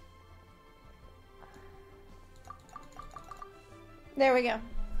 There we go.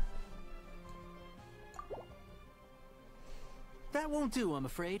 That won't do, I'm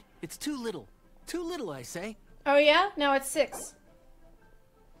afraid. It's too little. Too little, I say. Oh yeah? No, it's 6.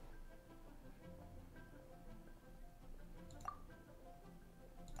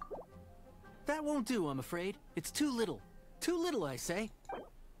 That won't do, I'm afraid. It's too little. Too little, I say.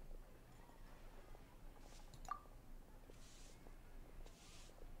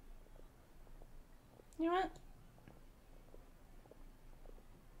 You know what?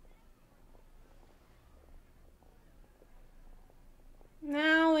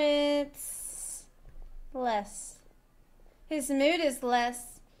 Now it's less. His mood is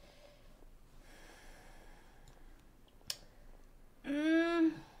less.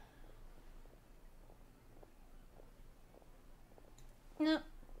 No.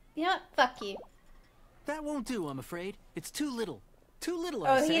 You know what? Fuck you. That won't do, I'm afraid. It's too little. Too little,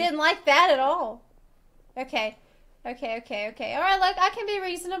 I say. Oh, he didn't like that at all. Okay. Okay. Alright, look, I can be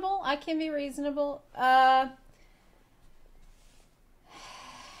reasonable.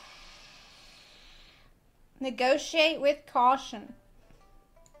 Negotiate with caution.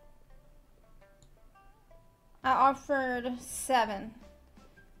 I offered 7.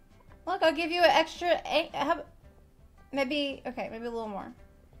 Look, I'll give you an extra 8. Maybe a little more.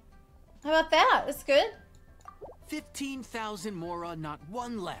 How about that? That's good. 15,000 Mora, not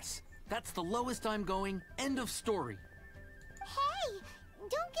one less. That's the lowest I'm going. End of story. Hey,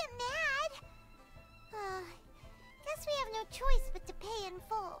 don't get mad. Guess we have no choice but to pay in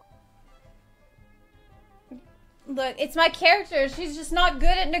full. Look, it's my character. She's just not good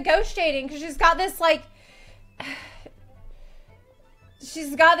at negotiating because she's got this, like...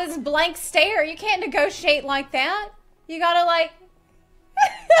 She's got this blank stare. You can't negotiate like that. You gotta, like...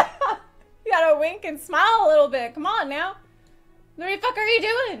 You gotta wink and smile a little bit. Come on now. What the fuck are you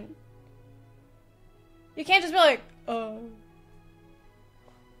doing? You can't just be like,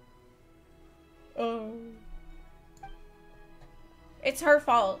 It's her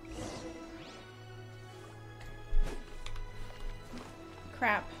fault.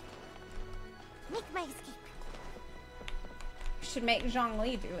 Crap. Make my escape. You should make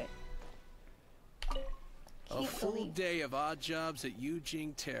Zhongli do it. A full day of odd jobs at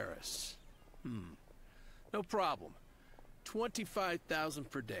Yujing Terrace. No problem. 25,000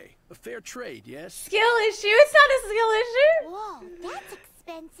 per day. A fair trade, yes? Skill issue? It's not a skill issue. Whoa, that's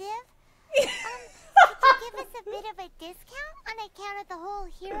expensive. Could you give us a bit of a discount on account of the whole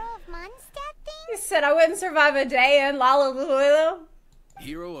Hero of Mondstadt thing? You said I wouldn't survive a day in Lalawillow.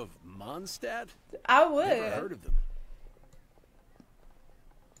 Hero of Mondstadt? I would. Never heard of them.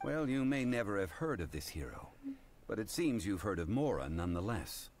 Well, you may never have heard of this hero, but it seems you've heard of Mora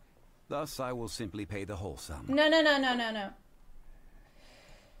nonetheless. Thus, I will simply pay the whole sum. No.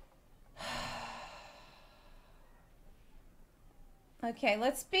 Okay,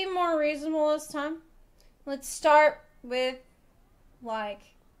 let's be more reasonable this time. Let's start with, like,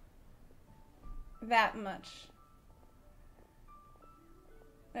 that much.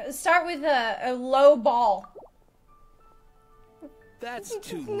 Let's start with a low ball. That's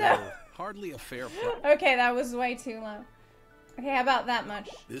too low. Hardly a fair price. Okay, that was way too low. Okay, how about that much?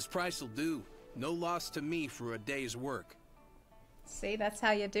 This price will do. No loss to me for a day's work. See, that's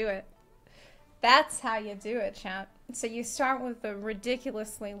how you do it. That's how you do it, chat. So you start with a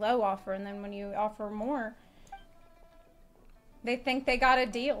ridiculously low offer, and then when you offer more, they think they got a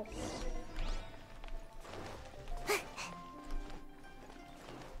deal.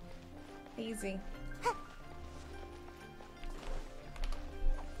 Easy.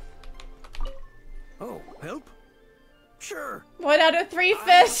 Oh, help? Sure. 1 out of 3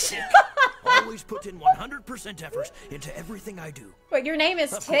 fish. Always put in 100% effort into everything I do. But your name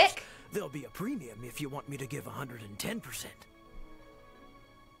is Of Tick? course, there'll be a premium if you want me to give 110%.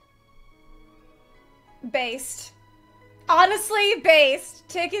 Based. Honestly, based.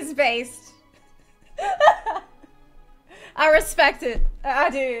 Tick is based. I respect it.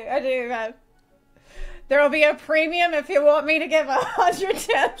 I do, man. There will be a premium if you want me to give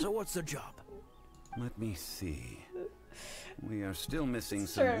 110. So what's the job? Let me see. We are still missing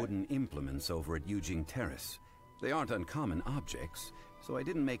some wooden implements over at Yujing Terrace. They aren't uncommon objects, so I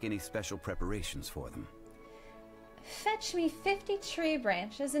didn't make any special preparations for them. Fetch me 50 tree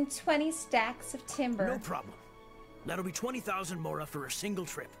branches and 20 stacks of timber. No problem. That'll be 20,000 mora for a single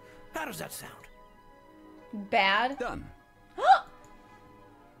trip. How does that sound? Bad. Done.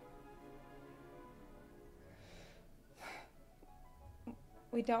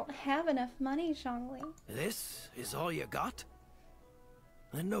 We don't have enough money, Zhongli. This is all you got?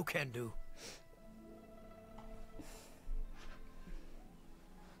 Then no can do.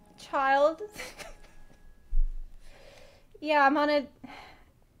 Child. Yeah, I'm on a...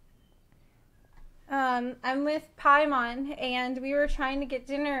 I'm with Paimon, and we were trying to get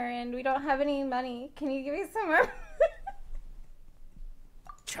dinner, and we don't have any money. Can you give me some more?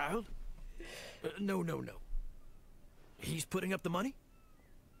 Child? No. He's putting up the money?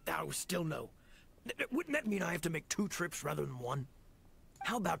 Oh, still no. Wouldn't that mean I have to make 2 trips rather than 1?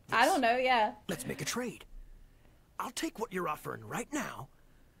 How about this? I don't know, yeah. Let's make a trade. I'll take what you're offering right now,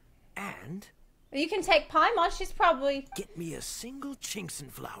 and... You can take Paimon, she's probably... Get me a single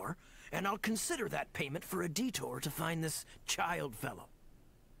Chinxin flower, and I'll consider that payment for a detour to find this child fellow.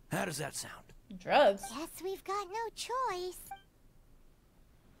 How does that sound? Drugs. Guess we've got no choice.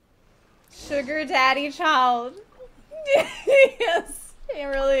 Sugar daddy child. Yes, it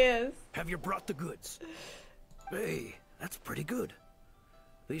really is. Have you brought the goods? Hey, that's pretty good.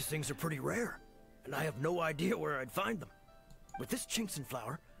 These things are pretty rare, and I have no idea where I'd find them. With this Chinxin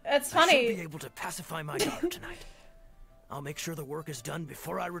flower, that's I funny. should be able to pacify my daughter tonight. I'll make sure the work is done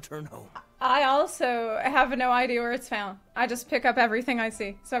before I return home. I also have no idea where it's found. I just pick up everything I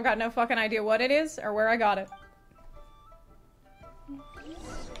see. So I've got no fucking idea what it is or where I got it.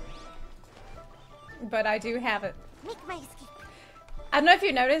 But I do have it. Make my escape. I don't know if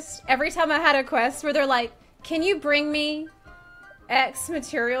you noticed, every time I had a quest where they're like, can you bring me X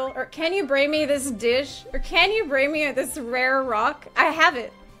material? Or can you bring me this dish? Or can you bring me this rare rock? I have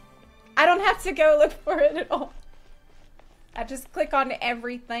it. I don't have to go look for it at all. I just click on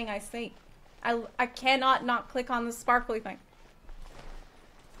everything I see. I cannot not click on the sparkly thing.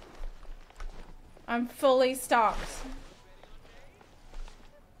 I'm fully stocked.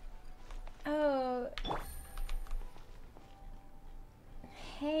 Oh.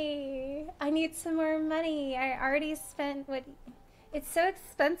 Hey, I need some more money. I already spent what... It's so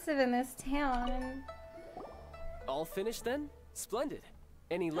expensive in this town. All finished then? Splendid.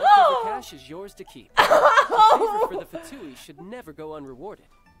 Any leftover cash is yours to keep. A favor for the Fatui should never go unrewarded.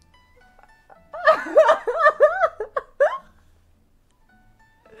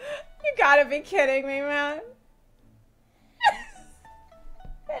 You gotta be kidding me, man.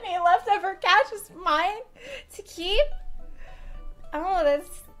 Any leftover cash is mine to keep? Oh,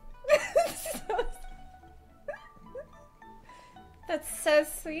 that's so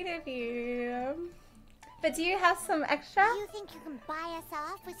sweet of you. But do you have some extra? You think you can buy us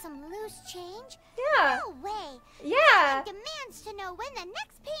off with some loose change? Yeah. No way. Yeah. Someone demands to know when the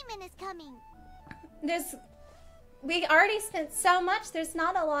next payment is coming. We already spent so much, there's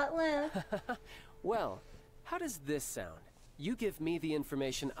not a lot left. Well, how does this sound? You give me the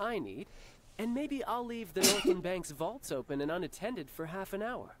information I need, and maybe I'll leave the Northland Bank's vaults open and unattended for half an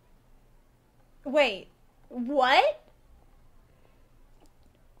hour. Wait, what?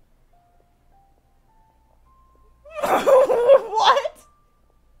 What?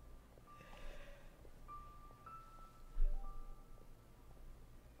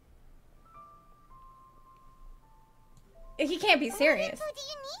 He can't be serious. What do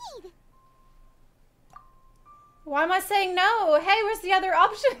you need? Why am I saying no? Hey, where's the other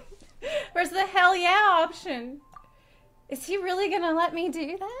option? Where's the hell yeah option? Is he really gonna let me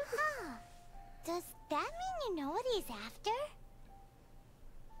do that? Huh. Does that mean you know what he's after?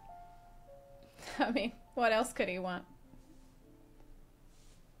 I mean, what else could he want?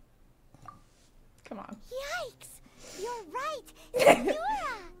 Come on. Yikes! You're right! It's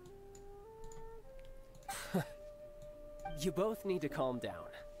Yura! You both need to calm down.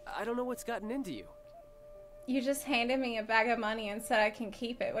 I don't know what's gotten into you. You just handed me a bag of money and said I can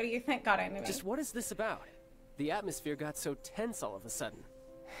keep it. What do you think got into me? Just what is this about? The atmosphere got so tense all of a sudden.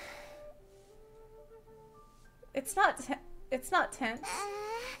 It's not tense.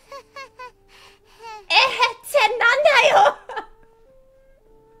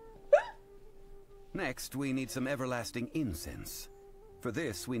 Next, we need some everlasting incense. For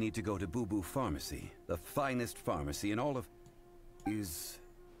this, we need to go to Boo Boo Pharmacy, the finest pharmacy in all of... Is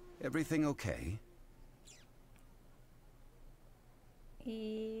everything okay?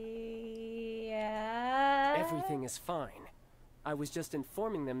 Yeah. Everything is fine. I was just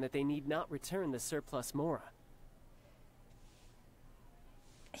informing them that they need not return the surplus Mora.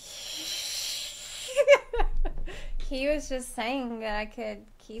 He was just saying that I could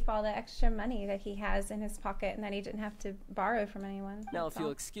keep all the extra money that he has in his pocket and that he didn't have to borrow from anyone. Now, if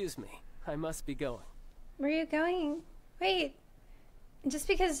you'll excuse me, I must be going. Where are you going? Wait. Just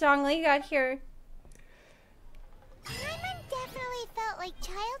because Zhongli got here. Paimon definitely felt like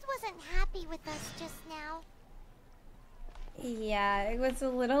Child wasn't happy with us just now. Yeah, it was a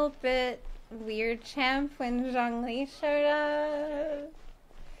little bit weird, Champ, when Zhongli showed up.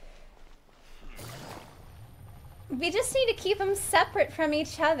 We just need to keep them separate from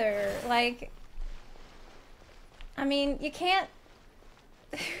each other. Like, I mean, you can't...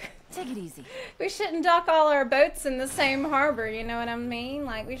 Take it easy. We shouldn't dock all our boats in the same harbor, you know what I mean?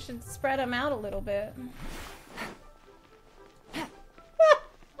 Like, we should spread them out a little bit.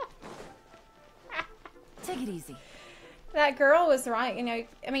 Take it easy. That girl was right, you know.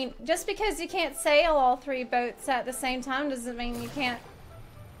 I mean, just because you can't sail all three boats at the same time doesn't mean you can't...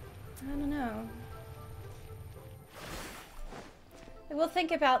 I don't know. We'll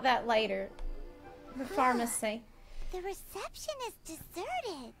think about that later. The pharmacy. The reception is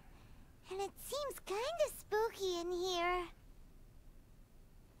deserted. And it seems kind of spooky in here.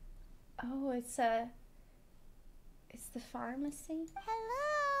 Oh, it's the pharmacy?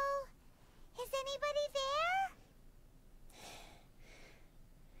 Hello? Is anybody there?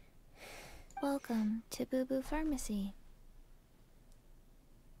 Welcome to Boo Boo Pharmacy.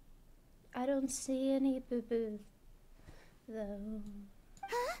 I don't see any boo-boos, though.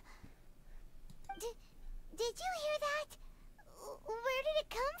 Huh? Did you hear that? Where did it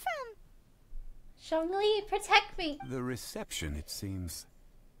come from? Zhongli, protect me! The reception, it seems.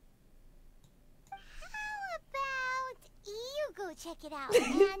 How about you go check it out,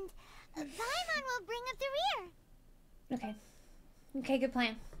 and Paimon will bring up the rear. Okay. Okay, good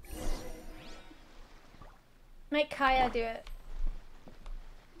plan. Make Kaya do it.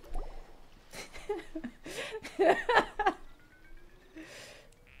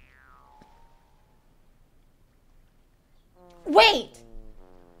 Wait!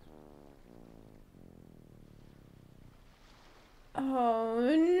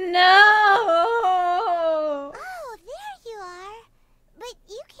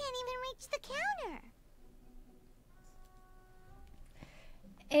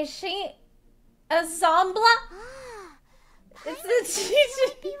 A Zambla? Ah, It's Paimon the says you Chi-Chi.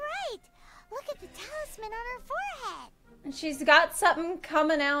 might be right. Look at the talisman on her forehead. And she's got something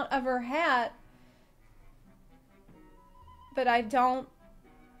coming out of her hat. But I don't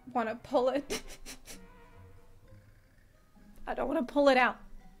want to pull it. I don't want to pull it out.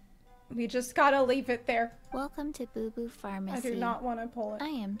 We just gotta leave it there. Welcome to Boo Boo Pharmacy. I do not want to pull it. I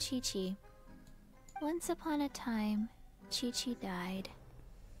am Chi-Chi. Once upon a time, Chi-Chi died.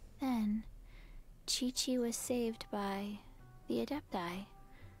 Then, Chi-Chi was saved by the Adepti.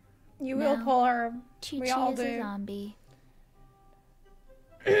 You will Now, pull her. We Chi-Chi all is do. a zombie.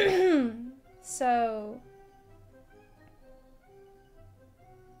 So...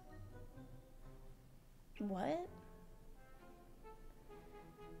 What?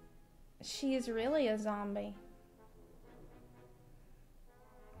 She is really a zombie.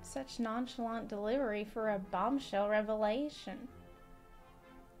 Such nonchalant delivery for a bombshell revelation.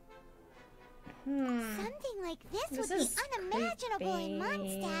 Something like this would is be unimaginable in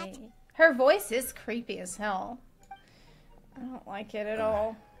Mondstadt. creepy. Her voice is creepy as hell. I don't like it at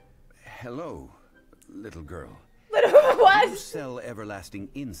all. Hello, little girl. What? You sell everlasting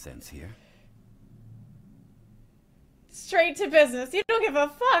incense here? Straight to business. You don't give a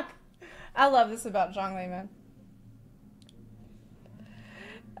fuck. I love this about Zhongli, man.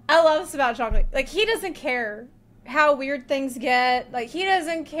 I love this about Zhongli. Like, he doesn't care how weird things get. Like, he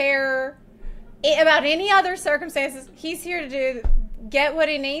doesn't care about any other circumstances. He's here to get what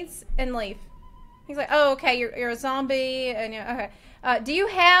he needs and leave. He's like, oh, okay, you're a zombie, and you're, okay. Do you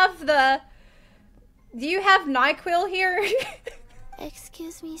have NyQuil here?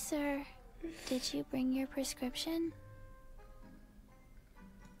 Excuse me, sir. Did you bring your prescription?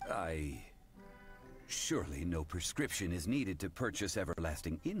 Surely no prescription is needed to purchase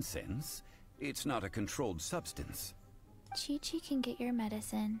everlasting incense. It's not a controlled substance. Chi-Chi can get your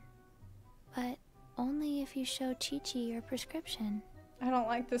medicine. But only if you show Chi-Chi your prescription. I don't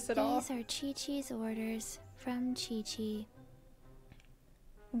like this at all. These are Chi-Chi's orders from Chi-Chi.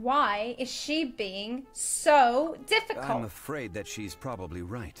 Why is she being so difficult? I'm afraid that she's probably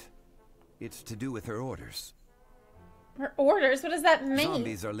right. It's to do with her orders. Her orders? What does that mean?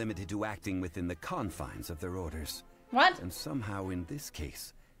 Zombies are limited to acting within the confines of their orders. What? And somehow in this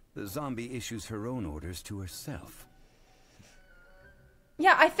case, the zombie issues her own orders to herself.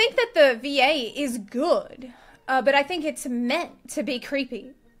 Yeah, I think that the VA is good, but I think it's meant to be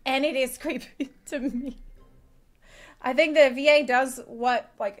creepy, and it is creepy to me. I think the VA does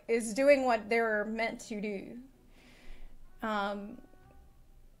what, like, is doing what they're meant to do.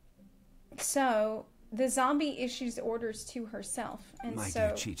 So the zombie issues orders to herself, and My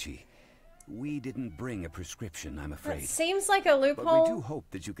so dear Chi-Chi, we didn't bring a prescription, I'm that afraid. seems like a But loophole. we do hope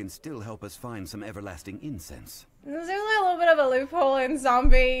that you can still help us find some everlasting incense. There's only a little bit of a loophole in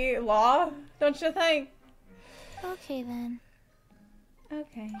zombie law, don't you think? Okay then.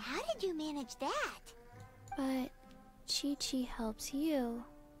 Okay. How did you manage that? But Chi-Chi helps you.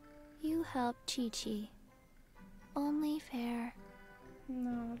 You help Chi-Chi. Only fair.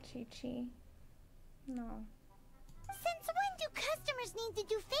 No, Chi-Chi. No. Since when do customers need to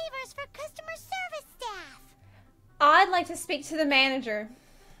do favors for customer service staff? I'd like to speak to the manager.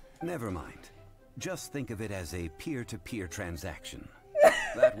 Never mind. Just think of it as a peer-to-peer transaction.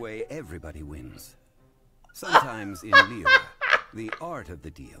 That way everybody wins. Sometimes in Liyue, the art of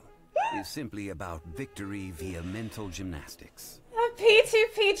the deal is simply about victory via mental gymnastics. A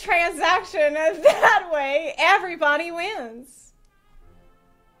P2P transaction, and that way everybody wins.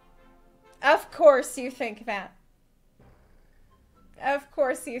 Of course you think that. Of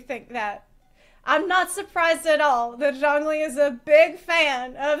course you think that. I'm not surprised at all that Zhongli is a big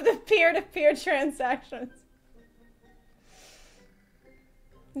fan of the peer-to-peer transactions.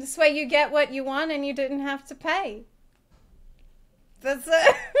 This way you get what you want and you didn't have to pay. That's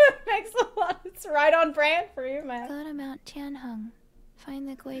it. Makes a lot. It's right on brand for you, man. Go to Mount Tianheng, find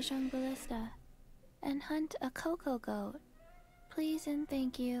the Guizhong Ballista, and hunt a cocoa goat. Please and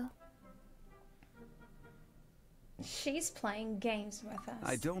thank you. She's playing games with us.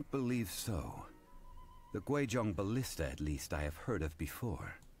 I don't believe so. The Guizhong Ballista, at least, I have heard of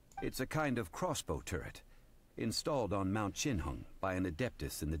before. It's a kind of crossbow turret, installed on Mount Tianheng by an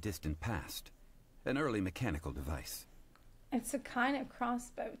adeptus in the distant past. An early mechanical device. It's a kind of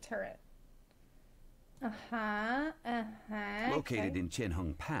crossbow turret. Located okay. in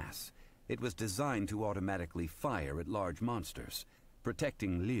Tianheng Pass, it was designed to automatically fire at large monsters,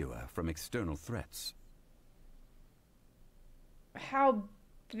 protecting Liyue from external threats. How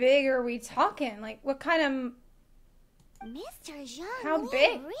big are we talking? Like, what kind of... Mr. Zhang How Li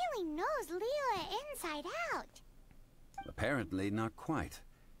big? really knows Liyue inside out. Apparently not quite.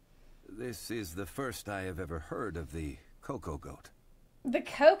 This is the first I have ever heard of the Cocoa Goat. The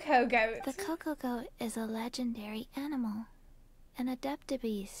Cocoa Goat. The Cocoa Goat is a legendary animal, an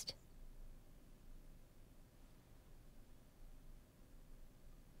adeptabeast.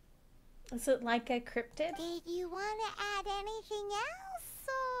 Is it like a cryptid? Did you want to add anything else,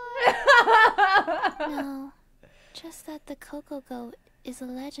 or...? No, just that the Cocoa Goat is a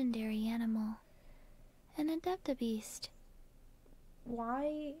legendary animal, an adeptabeast.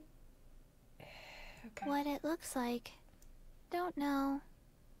 Why? Okay. What it looks like, don't know.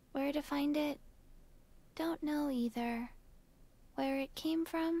 Where to find it, don't know either. Where it came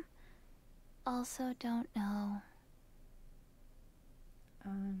from, also don't know.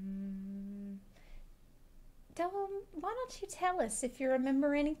 Why don't you tell us if you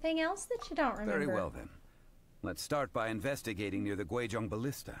remember anything else that you don't remember? Very well then. Let's start by investigating near the Guizhong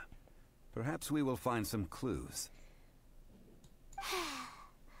Ballista. Perhaps we will find some clues.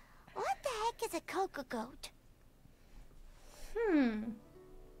 What the heck is a Cocoa Goat?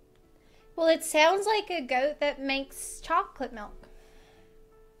 Well, it sounds like a goat that makes chocolate milk.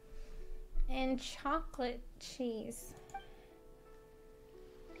 And chocolate cheese.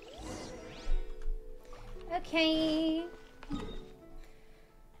 Okay.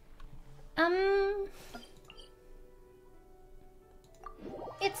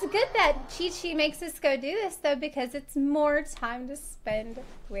 It's good that Chi-Chi makes us go do this, though, because it's more time to spend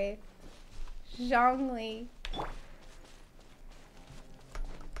with Zhongli.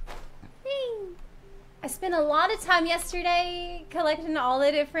 I spent a lot of time yesterday collecting all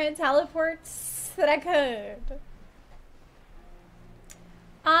the different teleports that I could.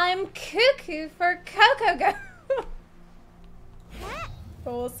 I'm cuckoo for Cocoa Goat.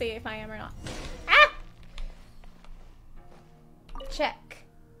 But we'll see if I am or not. Ah! Check.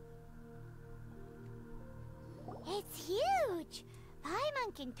 It's huge!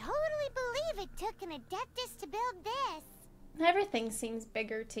 Paimon can totally believe it took an Adeptus to build this. Everything seems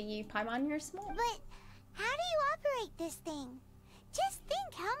bigger to you, Paimon. You're small. But how do you operate this thing? Just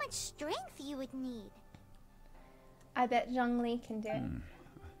think how much strength you would need. I bet Zhongli can do it.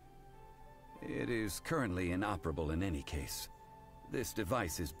 It is currently inoperable in any case. This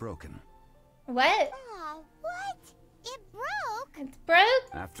device is broken. What? Aw, what? It broke? It's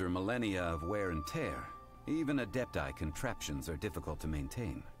broke? After millennia of wear and tear, even Adepti contraptions are difficult to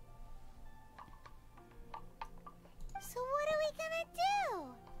maintain. So what are we gonna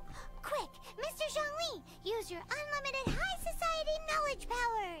do? Quick, Mr. Zhongli, use your unlimited high society knowledge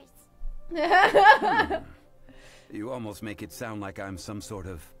powers. You almost make it sound like I'm some sort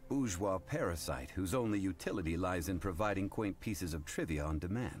of bourgeois parasite whose only utility lies in providing quaint pieces of trivia on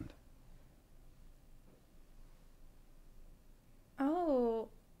demand. Oh,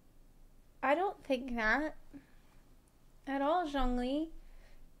 I don't think that at all, Zhongli.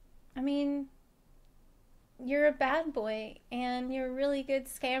 I mean, you're a bad boy and you're a really good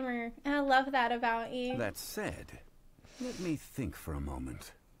scammer, and I love that about you. That said, let me think for a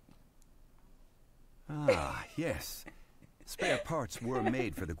moment. Ah, yes. Spare parts were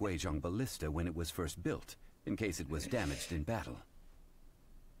made for the Guizhong Ballista when it was first built, in case it was damaged in battle.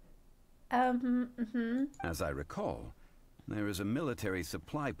 As I recall, there is a military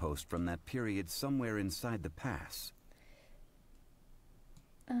supply post from that period somewhere inside the pass.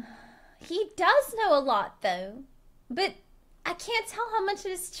 He does know a lot, though, but I can't tell how much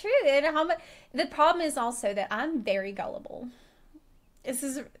it is true and how much. The problem is also that I'm very gullible. This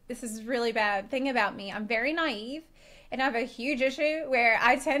is really bad thing about me. I'm very naive, and I have a huge issue where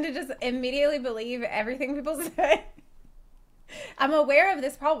I tend to just immediately believe everything people say. I'm aware of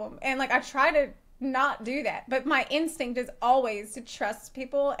this problem, and like I try to not do that, but my instinct is always to trust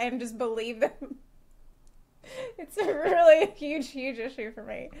people and just believe them. It's a really huge issue for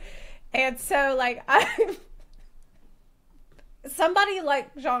me. And so like somebody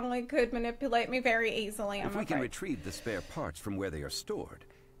like Zhongli could manipulate me very easily, I'm afraid. If we can retrieve the spare parts from where they are stored,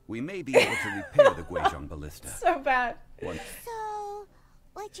 we may be able to repair the Guizhong Ballista. So bad. So,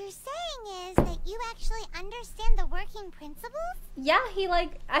 what you're saying is that you actually understand the working principles? Yeah,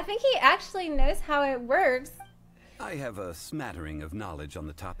 I think he actually knows how it works. I have a smattering of knowledge on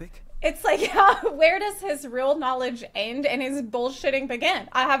the topic. It's like, where does his real knowledge end and his bullshitting begin?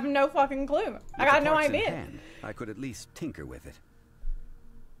 I have no fucking clue. I got no idea. In hand, I could at least tinker with it.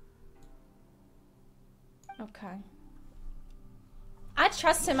 Okay. I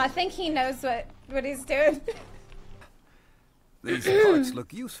trust him. I think he knows what he's doing. These parts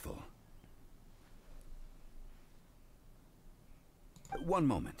look useful. One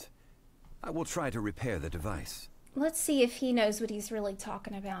moment. I will try to repair the device. Let's see if he knows what he's really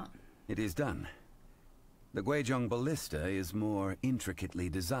talking about. It is done. The Guizhong Ballista is more intricately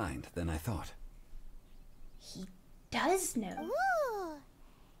designed than I thought. He does know. Ooh.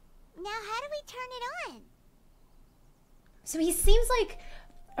 Now how do we turn it on? So he seems like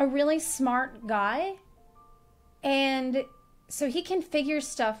a really smart guy. And so he can figure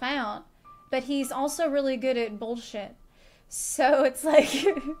stuff out. But he's also really good at bullshit. So it's like...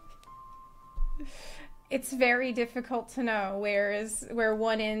 it's very difficult to know where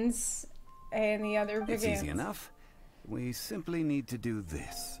one ends and the other begins. It's easy enough. We simply need to do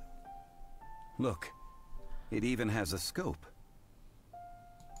this. Look, it even has a scope.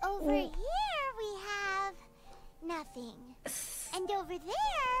 Over here we have nothing. And over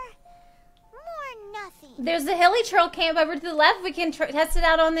there, more nothing. There's the hilly trail camp over to the left. We can test it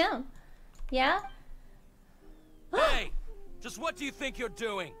out on them. Yeah? Hey! Just what do you think you're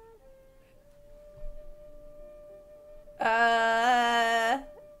doing?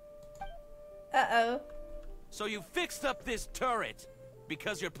 Uh-oh. So you fixed up this turret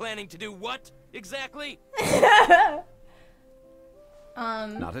because you're planning to do what exactly?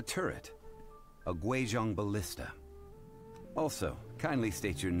 Not a turret. A Guizhong Ballista. Also, kindly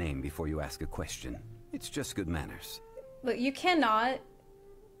state your name before you ask a question. It's just good manners. Look, you cannot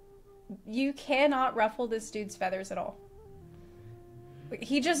ruffle this dude's feathers at all.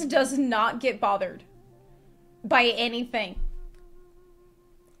 He just does not get bothered by anything.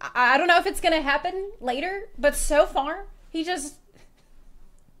 I don't know if it's gonna happen later, but so far, he just...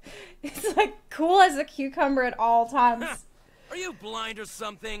 it's like cool as a cucumber at all times. Are you blind or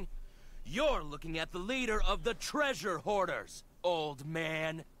something? You're looking at the leader of the treasure hoarders, old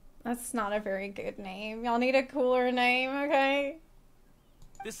man. That's not a very good name. Y'all need a cooler name, okay?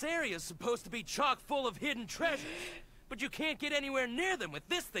 This area's supposed to be chock full of hidden treasures, but you can't get anywhere near them with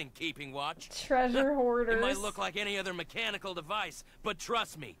this thing keeping watch. Treasure hoarders. It might look like any other mechanical device, but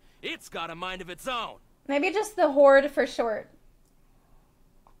trust me, it's got a mind of its own. Maybe just the Horde for short.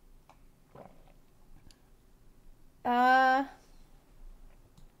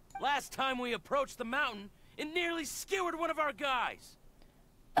 Last time we approached the mountain, it nearly skewered one of our guys.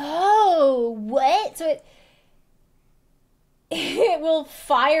 Oh, what? So it will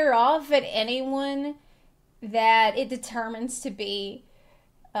fire off at anyone that it determines to be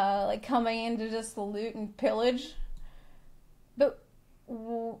like coming in to just loot and pillage. But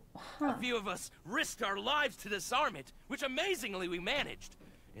a few of us risked our lives to disarm it, which amazingly we managed.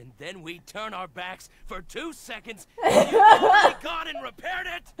 And then we turn our backs for 2 seconds, and you've already gone and repaired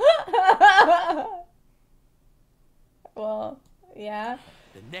it! Well, yeah.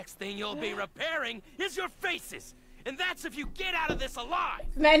 The next thing you'll be repairing is your faces! And that's if you get out of this alive!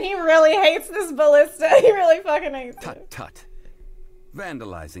 Man, he really hates this ballista. He really fucking hates it. Tut tut.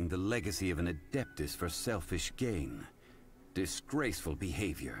 Vandalizing the legacy of an Adeptus for selfish gain. Disgraceful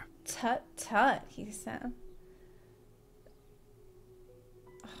behavior. Tut tut, he said.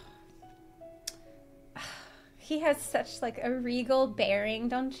 He has such like a regal bearing,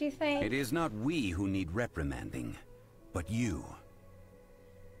 don't you think? It is not we who need reprimanding, but you.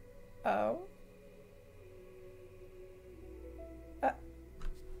 Oh.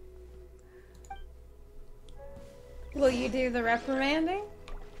 Will you do the reprimanding?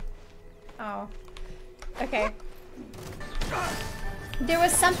 Oh. Okay. There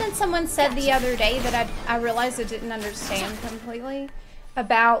was something someone said the other day that I realized I didn't understand completely.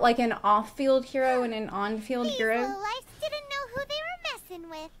 About like an off-field hero and an on-field hero. These lowlifes didn't know who they were messing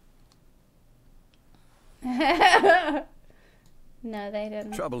with. No, they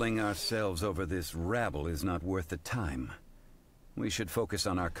didn't. Troubling ourselves over this rabble is not worth the time. We should focus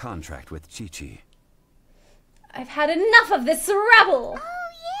on our contract with Chi-Chi. I've had enough of this rabble! Oh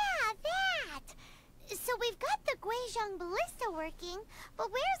yeah, that! So we've got the Guizhong Ballista working,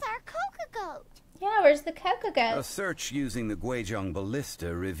 but where's our Coca Goat? Yeah, where's the Coca Goat? A search using the Guizhong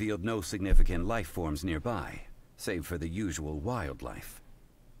Ballista revealed no significant life forms nearby, save for the usual wildlife.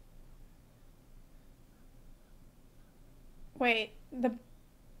 Wait,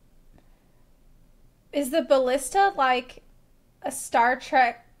 is the ballista like a Star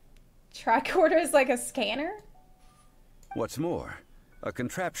Trek tricorder is like a scanner? What's more, a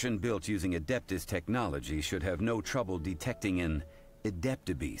contraption built using Adeptus technology should have no trouble detecting an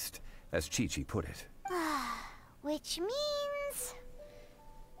Adeptabeast, as Chi-Chi put it. Which means...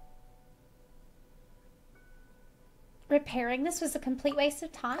 repairing this was a complete waste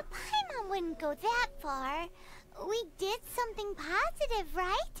of time? Paimon wouldn't go that far. We did something positive,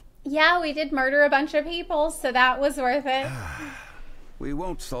 right? Yeah, we did murder a bunch of people, so that was worth it. We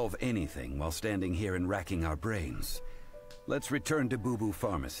won't solve anything while standing here and racking our brains. Let's return to Boo Boo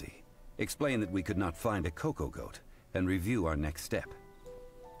Pharmacy, explain that we could not find a Coco Goat, and review our next step.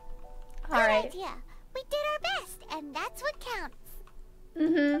 Good idea. We did our best, and that's what counts.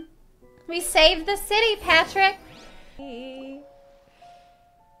 Mm-hmm. We saved the city, Patrick.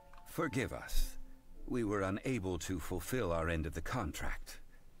 Forgive us. We were unable to fulfill our end of the contract.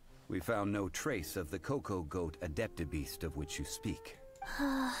 We found no trace of the Cocoa Goat Adeptabeast of which you speak.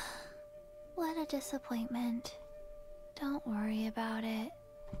 What a disappointment. Don't worry about it.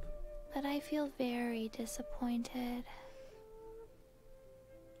 But I feel very disappointed.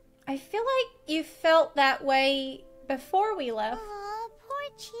 I feel like you felt that way before we left. Aw, poor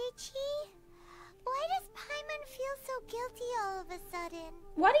Chi-Chi. Why does Paimon feel so guilty all of a sudden?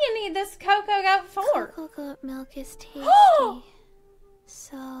 What do you need this cocoa goat for? Cocoa goat milk is tasty.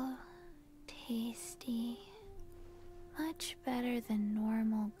 So tasty. Much better than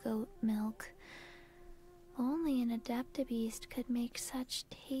normal goat milk. Only an Adeptabeast could make such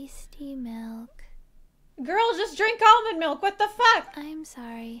tasty milk. Girl, just drink almond milk. What the fuck? I'm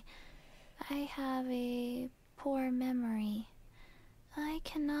sorry. I have a poor memory. I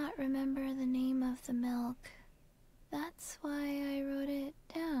cannot remember the name of the milk. That's why I wrote it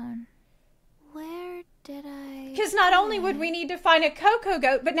down. Where did I... Because not only would we need to find a cocoa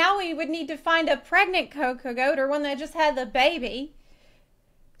goat, but now we would need to find a pregnant cocoa goat or one that just had the baby.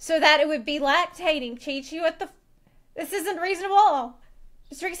 So that it would be lactating, Chi-Chi. What the... This isn't reasonable.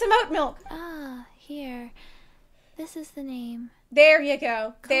 Just drink some oat milk. Ah, here. This is the name. There you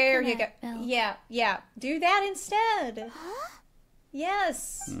go. There you go. Milk. Yeah, yeah. Do that instead. Huh?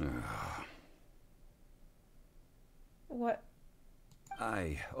 Yes. What?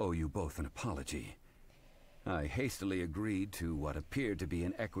 I owe you both an apology. I hastily agreed to what appeared to be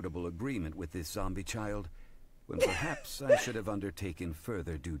an equitable agreement with this zombie child, when perhaps I should have undertaken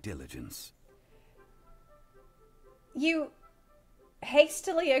further due diligence. You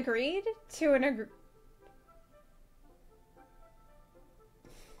hastily agreed to an agreement?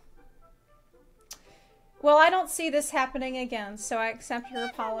 Well, I don't see this happening again, so I accept your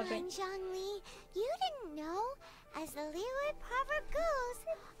apology. Never mind, Zhongli. You didn't know. As the Liyue proverb goes,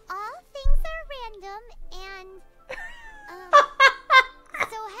 all things are random, and...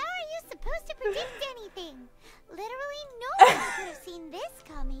 so how are you supposed to predict anything? Literally no one could have seen this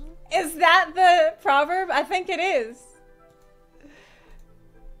coming. Is that the proverb? I think it is.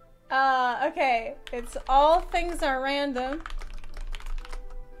 Okay. It's all things are random.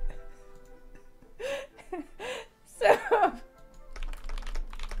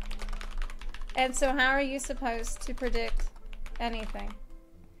 So how are you supposed to predict anything?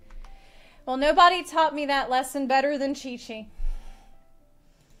 Well, nobody taught me that lesson better than Chi-Chi.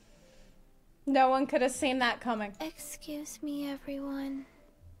 No one could have seen that coming. Excuse me, everyone.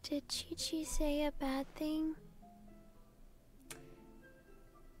 Did Chi-Chi say a bad thing?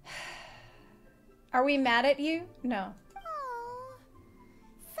 Are we mad at you? No. Oh,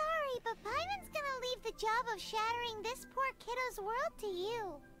 sorry, but Paimon's gonna leave the job of shattering this poor kiddo's world to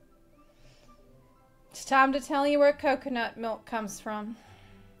you. It's time to tell you where coconut milk comes from.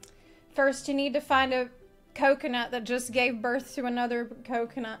 First, you need to find a coconut that just gave birth to another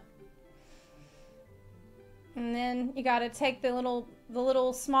coconut. And then you gotta take the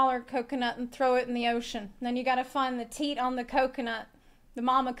little smaller coconut and throw it in the ocean. And then you gotta find the teat on the coconut, the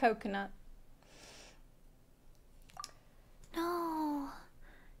mama coconut. No.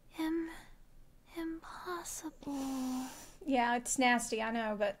 Impossible. Yeah, it's nasty, I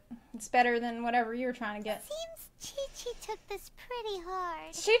know, but it's better than whatever you're trying to get. Seems Chi-Chi took this pretty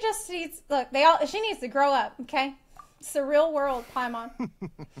hard. She just needs, look, she needs to grow up, okay? It's the real world, Paimon.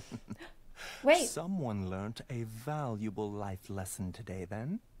 Wait. Someone learnt a valuable life lesson today,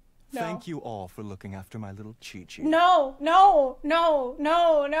 then. No. Thank you all for looking after my little Chi-Chi. No, no, no,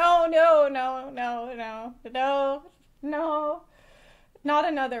 no, no, no, no, no, no, no, no. Not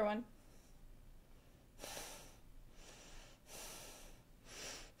another one.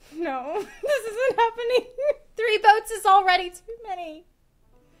 No, this isn't happening. 3 boats is already too many.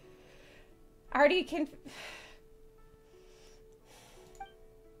 Already can...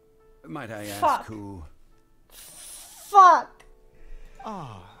 Might I ask Fuck. who... Fuck.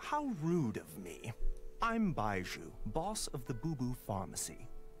 Ah, how rude of me. I'm Baiju, boss of the Boo Boo Pharmacy.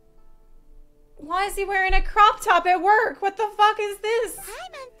 Why is he wearing a crop top at work? What the fuck is this?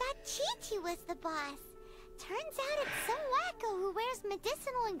 Paimon thought Chi-Chi was the boss. Turns out it's some wacko who wears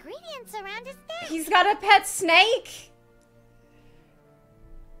medicinal ingredients around his neck. He's got a pet snake?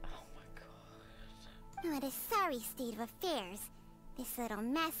 Oh my god. What a sorry state of affairs. This little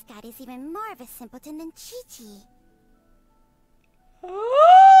mascot is even more of a simpleton than Chi-Chi.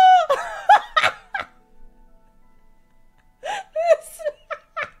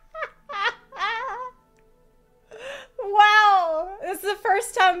 Wow. This is the first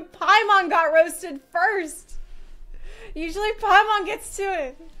first time Paimon got roasted first. Usually Paimon gets to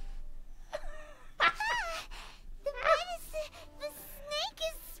it. The snake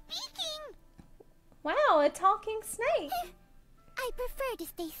is speaking. Wow, a talking snake. I prefer to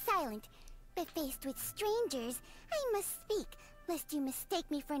stay silent, but faced with strangers, I must speak, lest you mistake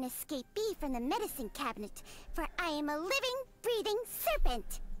me for an escapee from the medicine cabinet, for I am a living, breathing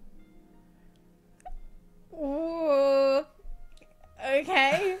serpent. Ooh.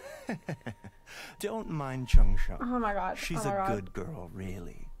 Okay. Don't mind Chung Sheng. Oh my god. She's a good girl,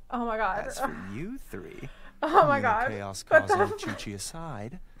 really. Oh my god. As for you three, oh my god. Chaos causing Chi-Chi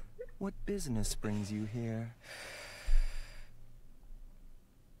aside, what business brings you here?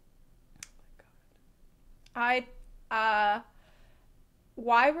 Why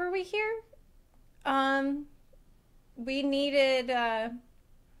were we here? We needed, there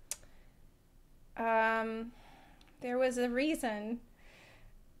was a reason.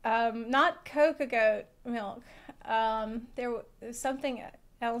 Not cocoa milk. There was something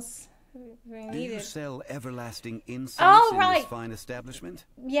else we needed. Do you sell everlasting incense in this fine establishment?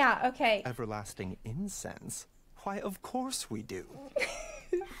 Yeah, okay. Everlasting incense? Why, of course we do. At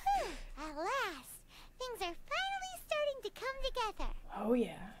last, things are finally starting to come together. Oh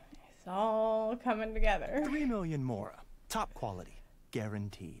yeah, it's all coming together. 3 million mora. Top quality.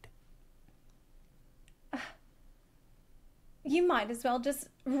 Guaranteed. You might as well just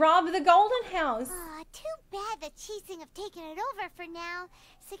rob the Golden House. Aw, too bad the Chising have taken it over for now.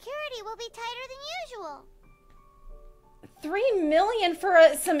 Security will be tighter than usual. 3 million for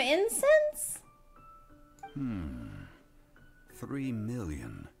some incense? 3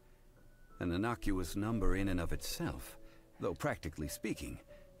 million. An innocuous number in and of itself. Though practically speaking,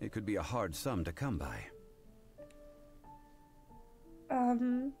 it could be a hard sum to come by.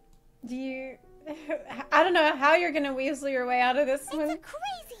 Do you... I don't know how you're gonna weasel your way out of this one. It's a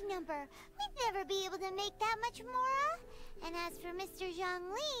crazy number. We'd never be able to make that much mora. And as for Mr.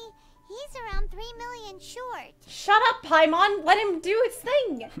 Zhongli, he's around 3 million short. Shut up, Paimon! Let him do his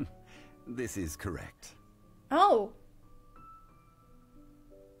thing! This is correct. Oh.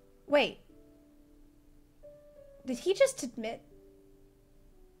 Wait. Did he just admit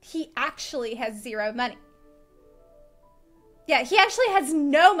he actually has 0 money? Yeah, he actually has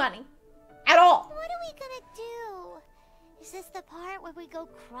no money. At all. What are we gonna do? Is this the part where we go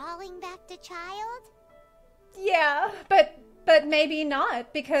crawling back to Child? Yeah, but maybe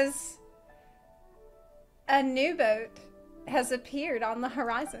not, because a new boat has appeared on the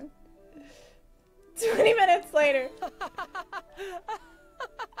horizon. 20 minutes later.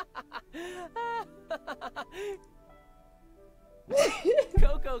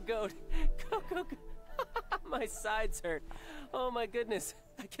 Coco Goat! Coco Goat! My sides hurt. Oh my goodness.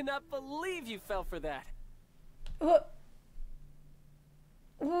 I cannot believe you fell for that. What?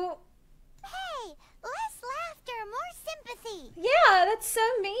 Hey, less laughter, more sympathy. Yeah, that's so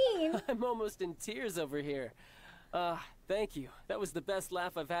mean. I'm almost in tears over here. Thank you. That was the best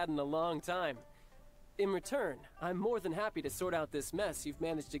laugh I've had in a long time. In return, I'm more than happy to sort out this mess you've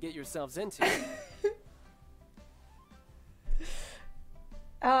managed to get yourselves into.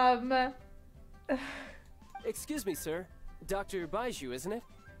 Excuse me, sir. Dr. Baiju, isn't it?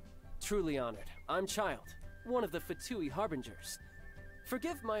 Truly honored. I'm Child, one of the Fatui Harbingers.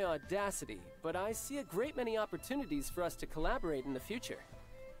 Forgive my audacity, but I see a great many opportunities for us to collaborate in the future.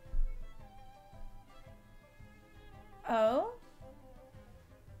 Oh?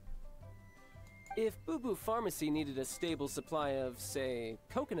 If Boo Boo Pharmacy needed a stable supply of, say,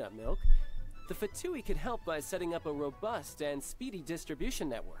 coconut milk, the Fatui could help by setting up a robust and speedy distribution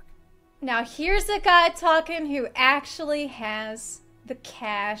network. Now here's a guy talking who actually has the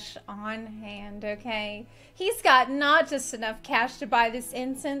cash on hand, okay? He's got not just enough cash to buy this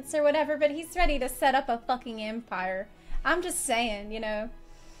incense or whatever, but he's ready to set up a fucking empire. I'm just saying, you know.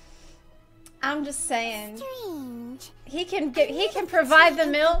 I'm just saying. Strange. He can provide the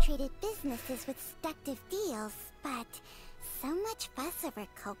milk. Treated businesses with seductive deals, but so much fuss over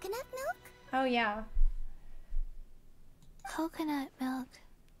coconut milk? Oh yeah. Coconut milk.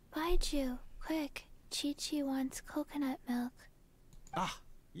 Baiju, quick. Chi-Chi wants coconut milk. Ah,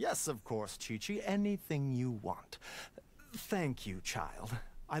 yes, of course, Chi-Chi. Anything you want. Thank you, Child.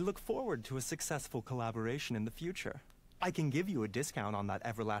 I look forward to a successful collaboration in the future. I can give you a discount on that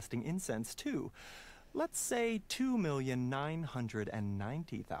everlasting incense, too. Let's say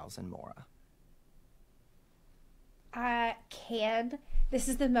 2,990,000 mora. Can, this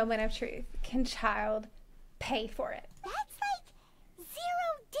is the moment of truth, can Child pay for it? That's like 0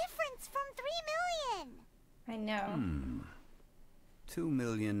 difference from 3 million. I know.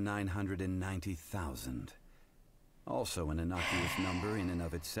 2,990,000. Also an innocuous number in and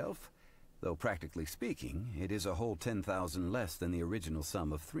of itself, though practically speaking, it is a whole 10,000 less than the original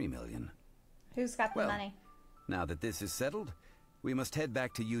sum of 3 million. Who's got the money? Now that this is settled, we must head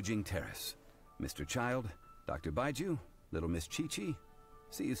back to Yujing Terrace. Mr. Child, Dr. Baiju, Little Miss Chi-Chi,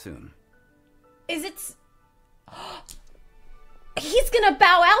 see you soon. Is it... He's gonna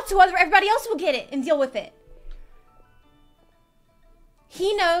bow out to everybody else will get it and deal with it.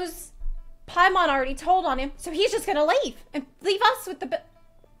 He knows Paimon already told on him, so he's just gonna leave and leave us with the...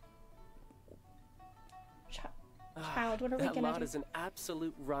 Child, what are we gonna do? That lot is an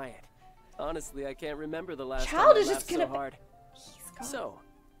absolute riot. Honestly, I can't remember the last Child time is I just laughed gonna... so hard. He's gone. So,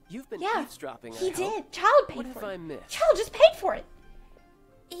 you've been eavesdropping, he I hope. did. Child paid what for have it. I missed? Child just paid for it.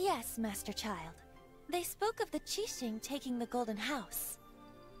 Yes, Master Child. They spoke of the Qixing taking the Golden House.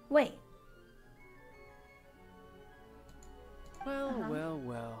 Wait. Well,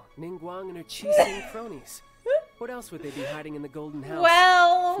 well. Ningguang and her Qixing cronies. What else would they be hiding in the Golden House?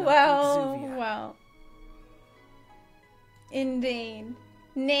 Well. Indeed.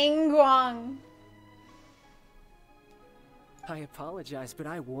 Ningguang. I apologize, but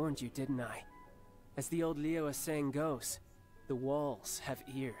I warned you, didn't I? As the old Liyue saying goes, the walls have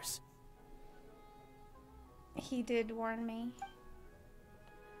ears. He did warn me.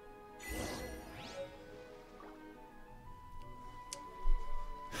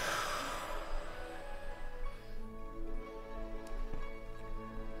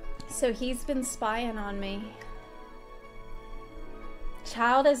 So he's been spying on me.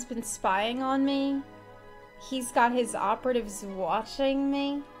 Child has been spying on me. He's got his operatives watching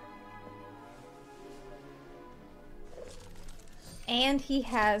me. And he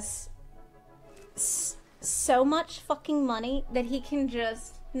has so much fucking money that he can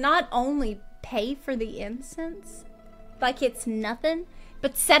just not only pay for the incense like it's nothing,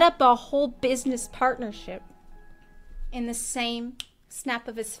 but set up a whole business partnership in the same snap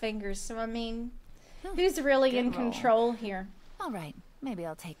of his fingers. So I mean, who's really in control here? All right, maybe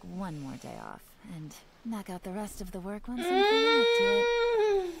I'll take one more day off and knock out the rest of the work once I'm feeling up to it.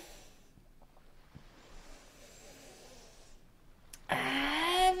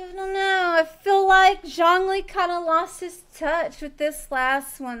 I don't know. I feel like Zhongli kind of lost his touch with this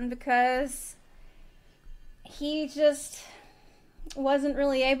last one because he just wasn't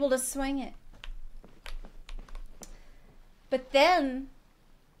really able to swing it. But then,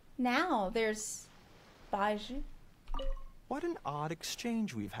 now there's Baiju. What an odd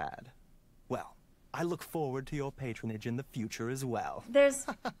exchange we've had. Well, I look forward to your patronage in the future as well. There's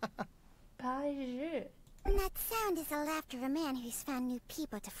Baiju. That sound is the laughter of a man who's found new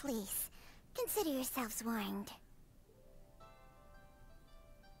people to fleece. Consider yourselves warned.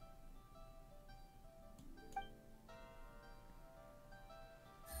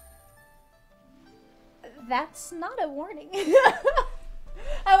 That's not a warning.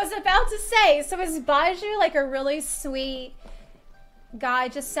 I was about to say, so is Baiju like a really sweet guy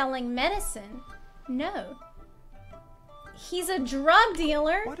just selling medicine? No. He's a drug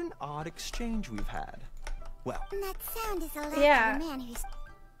dealer. What an odd exchange we've had. Well, that sound is the laughter yeah. of a man who's...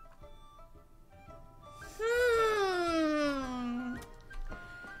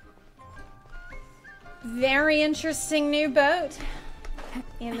 Very interesting new boat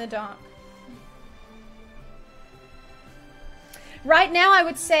in the dock. Right now, I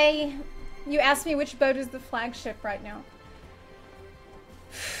would say, you asked me which boat is the flagship right now.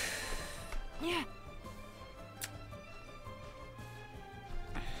 Yeah.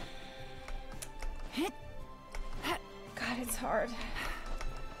 God, it's hard.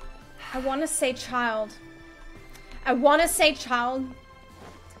 I want to say child. I want to say child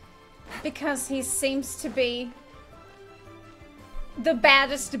because he seems to be the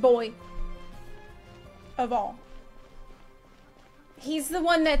baddest boy of all. He's the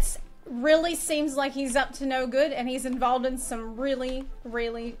one that's really seems like he's up to no good and he's involved in some really,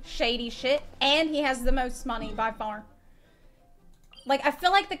 really shady shit. And he has the most money by far. Like, I feel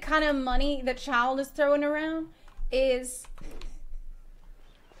like the kind of money that Child is throwing around is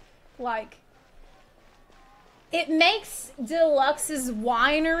like, it makes Deluxe's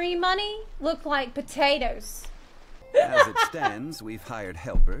winery money look like potatoes. As it stands, we've hired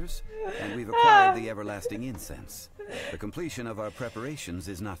helpers, and we've acquired the everlasting incense. The completion of our preparations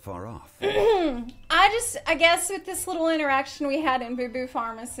is not far off. I guess with this little interaction we had in Boo Boo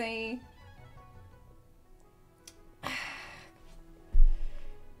Pharmacy,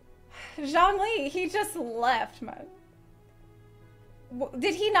 Zhongli, he just left, man.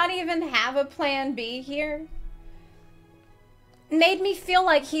 Did he not even have a plan B here? Made me feel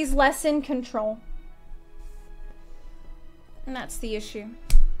like he's less in control. And that's the issue.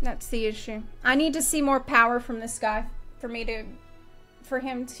 That's the issue. I need to see more power from this guy for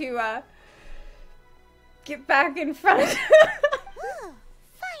him to get back in front.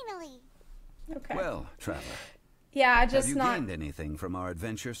 Finally. Okay. Well, traveler. Yeah, I Have just you not. gained anything from our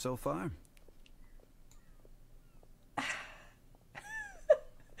adventure so far?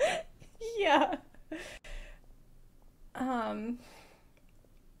 Yeah.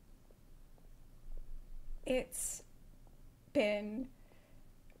 It's been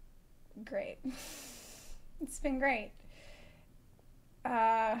great. It's been great.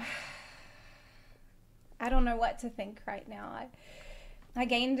 I don't know what to think right now. I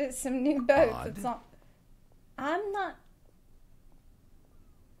gained some new boats. It's all. I'm not.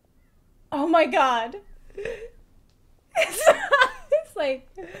 Oh my god. It's like,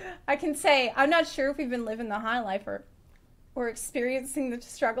 I can say, I'm not sure if we've been living the high life or experiencing the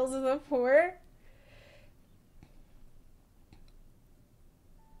struggles of the poor.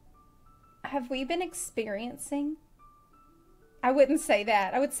 Have we been experiencing? I wouldn't say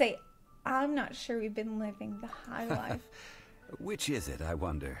that. I would say, I'm not sure we've been living the high life. Which is it, I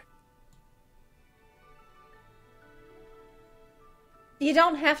wonder? You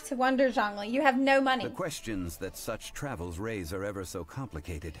don't have to wonder, Zhongli. You have no money. The questions that such travels raise are ever so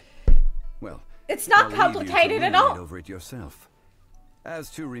complicated. Well, it's not I'll complicated at all. Over it yourself.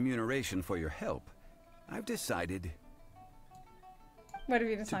 As to remuneration for your help, I've decided. What have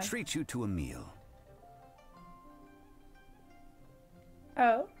you decided? To treat you to a meal.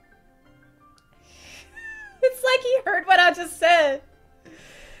 Oh. It's like he heard what I just said.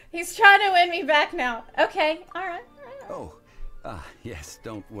 He's trying to win me back now. Okay, alright. Oh, yes,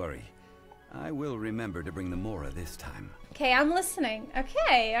 don't worry. I will remember to bring the Mora this time. Okay, I'm listening.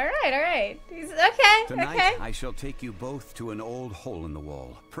 Okay, alright. He's okay, Tonight, okay. I shall take you both to an old hole in the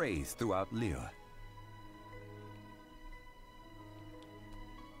wall, praised throughout Liyue.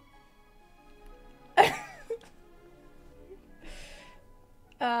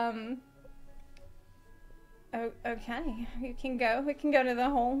 Okay. We can go to the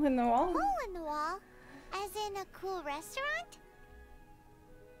hole in the wall. Hole in the wall? As in a cool restaurant?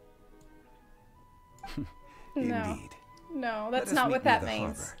 No. Indeed. No, Let that's us not meet what near that the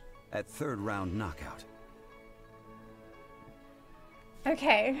means. harbor, at third round knockout.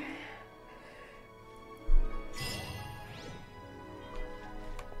 Okay.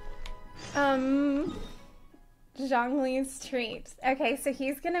 Zhongli's treat. Okay, so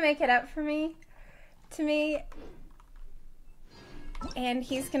he's gonna make it up to me. And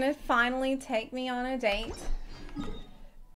he's gonna finally take me on a date.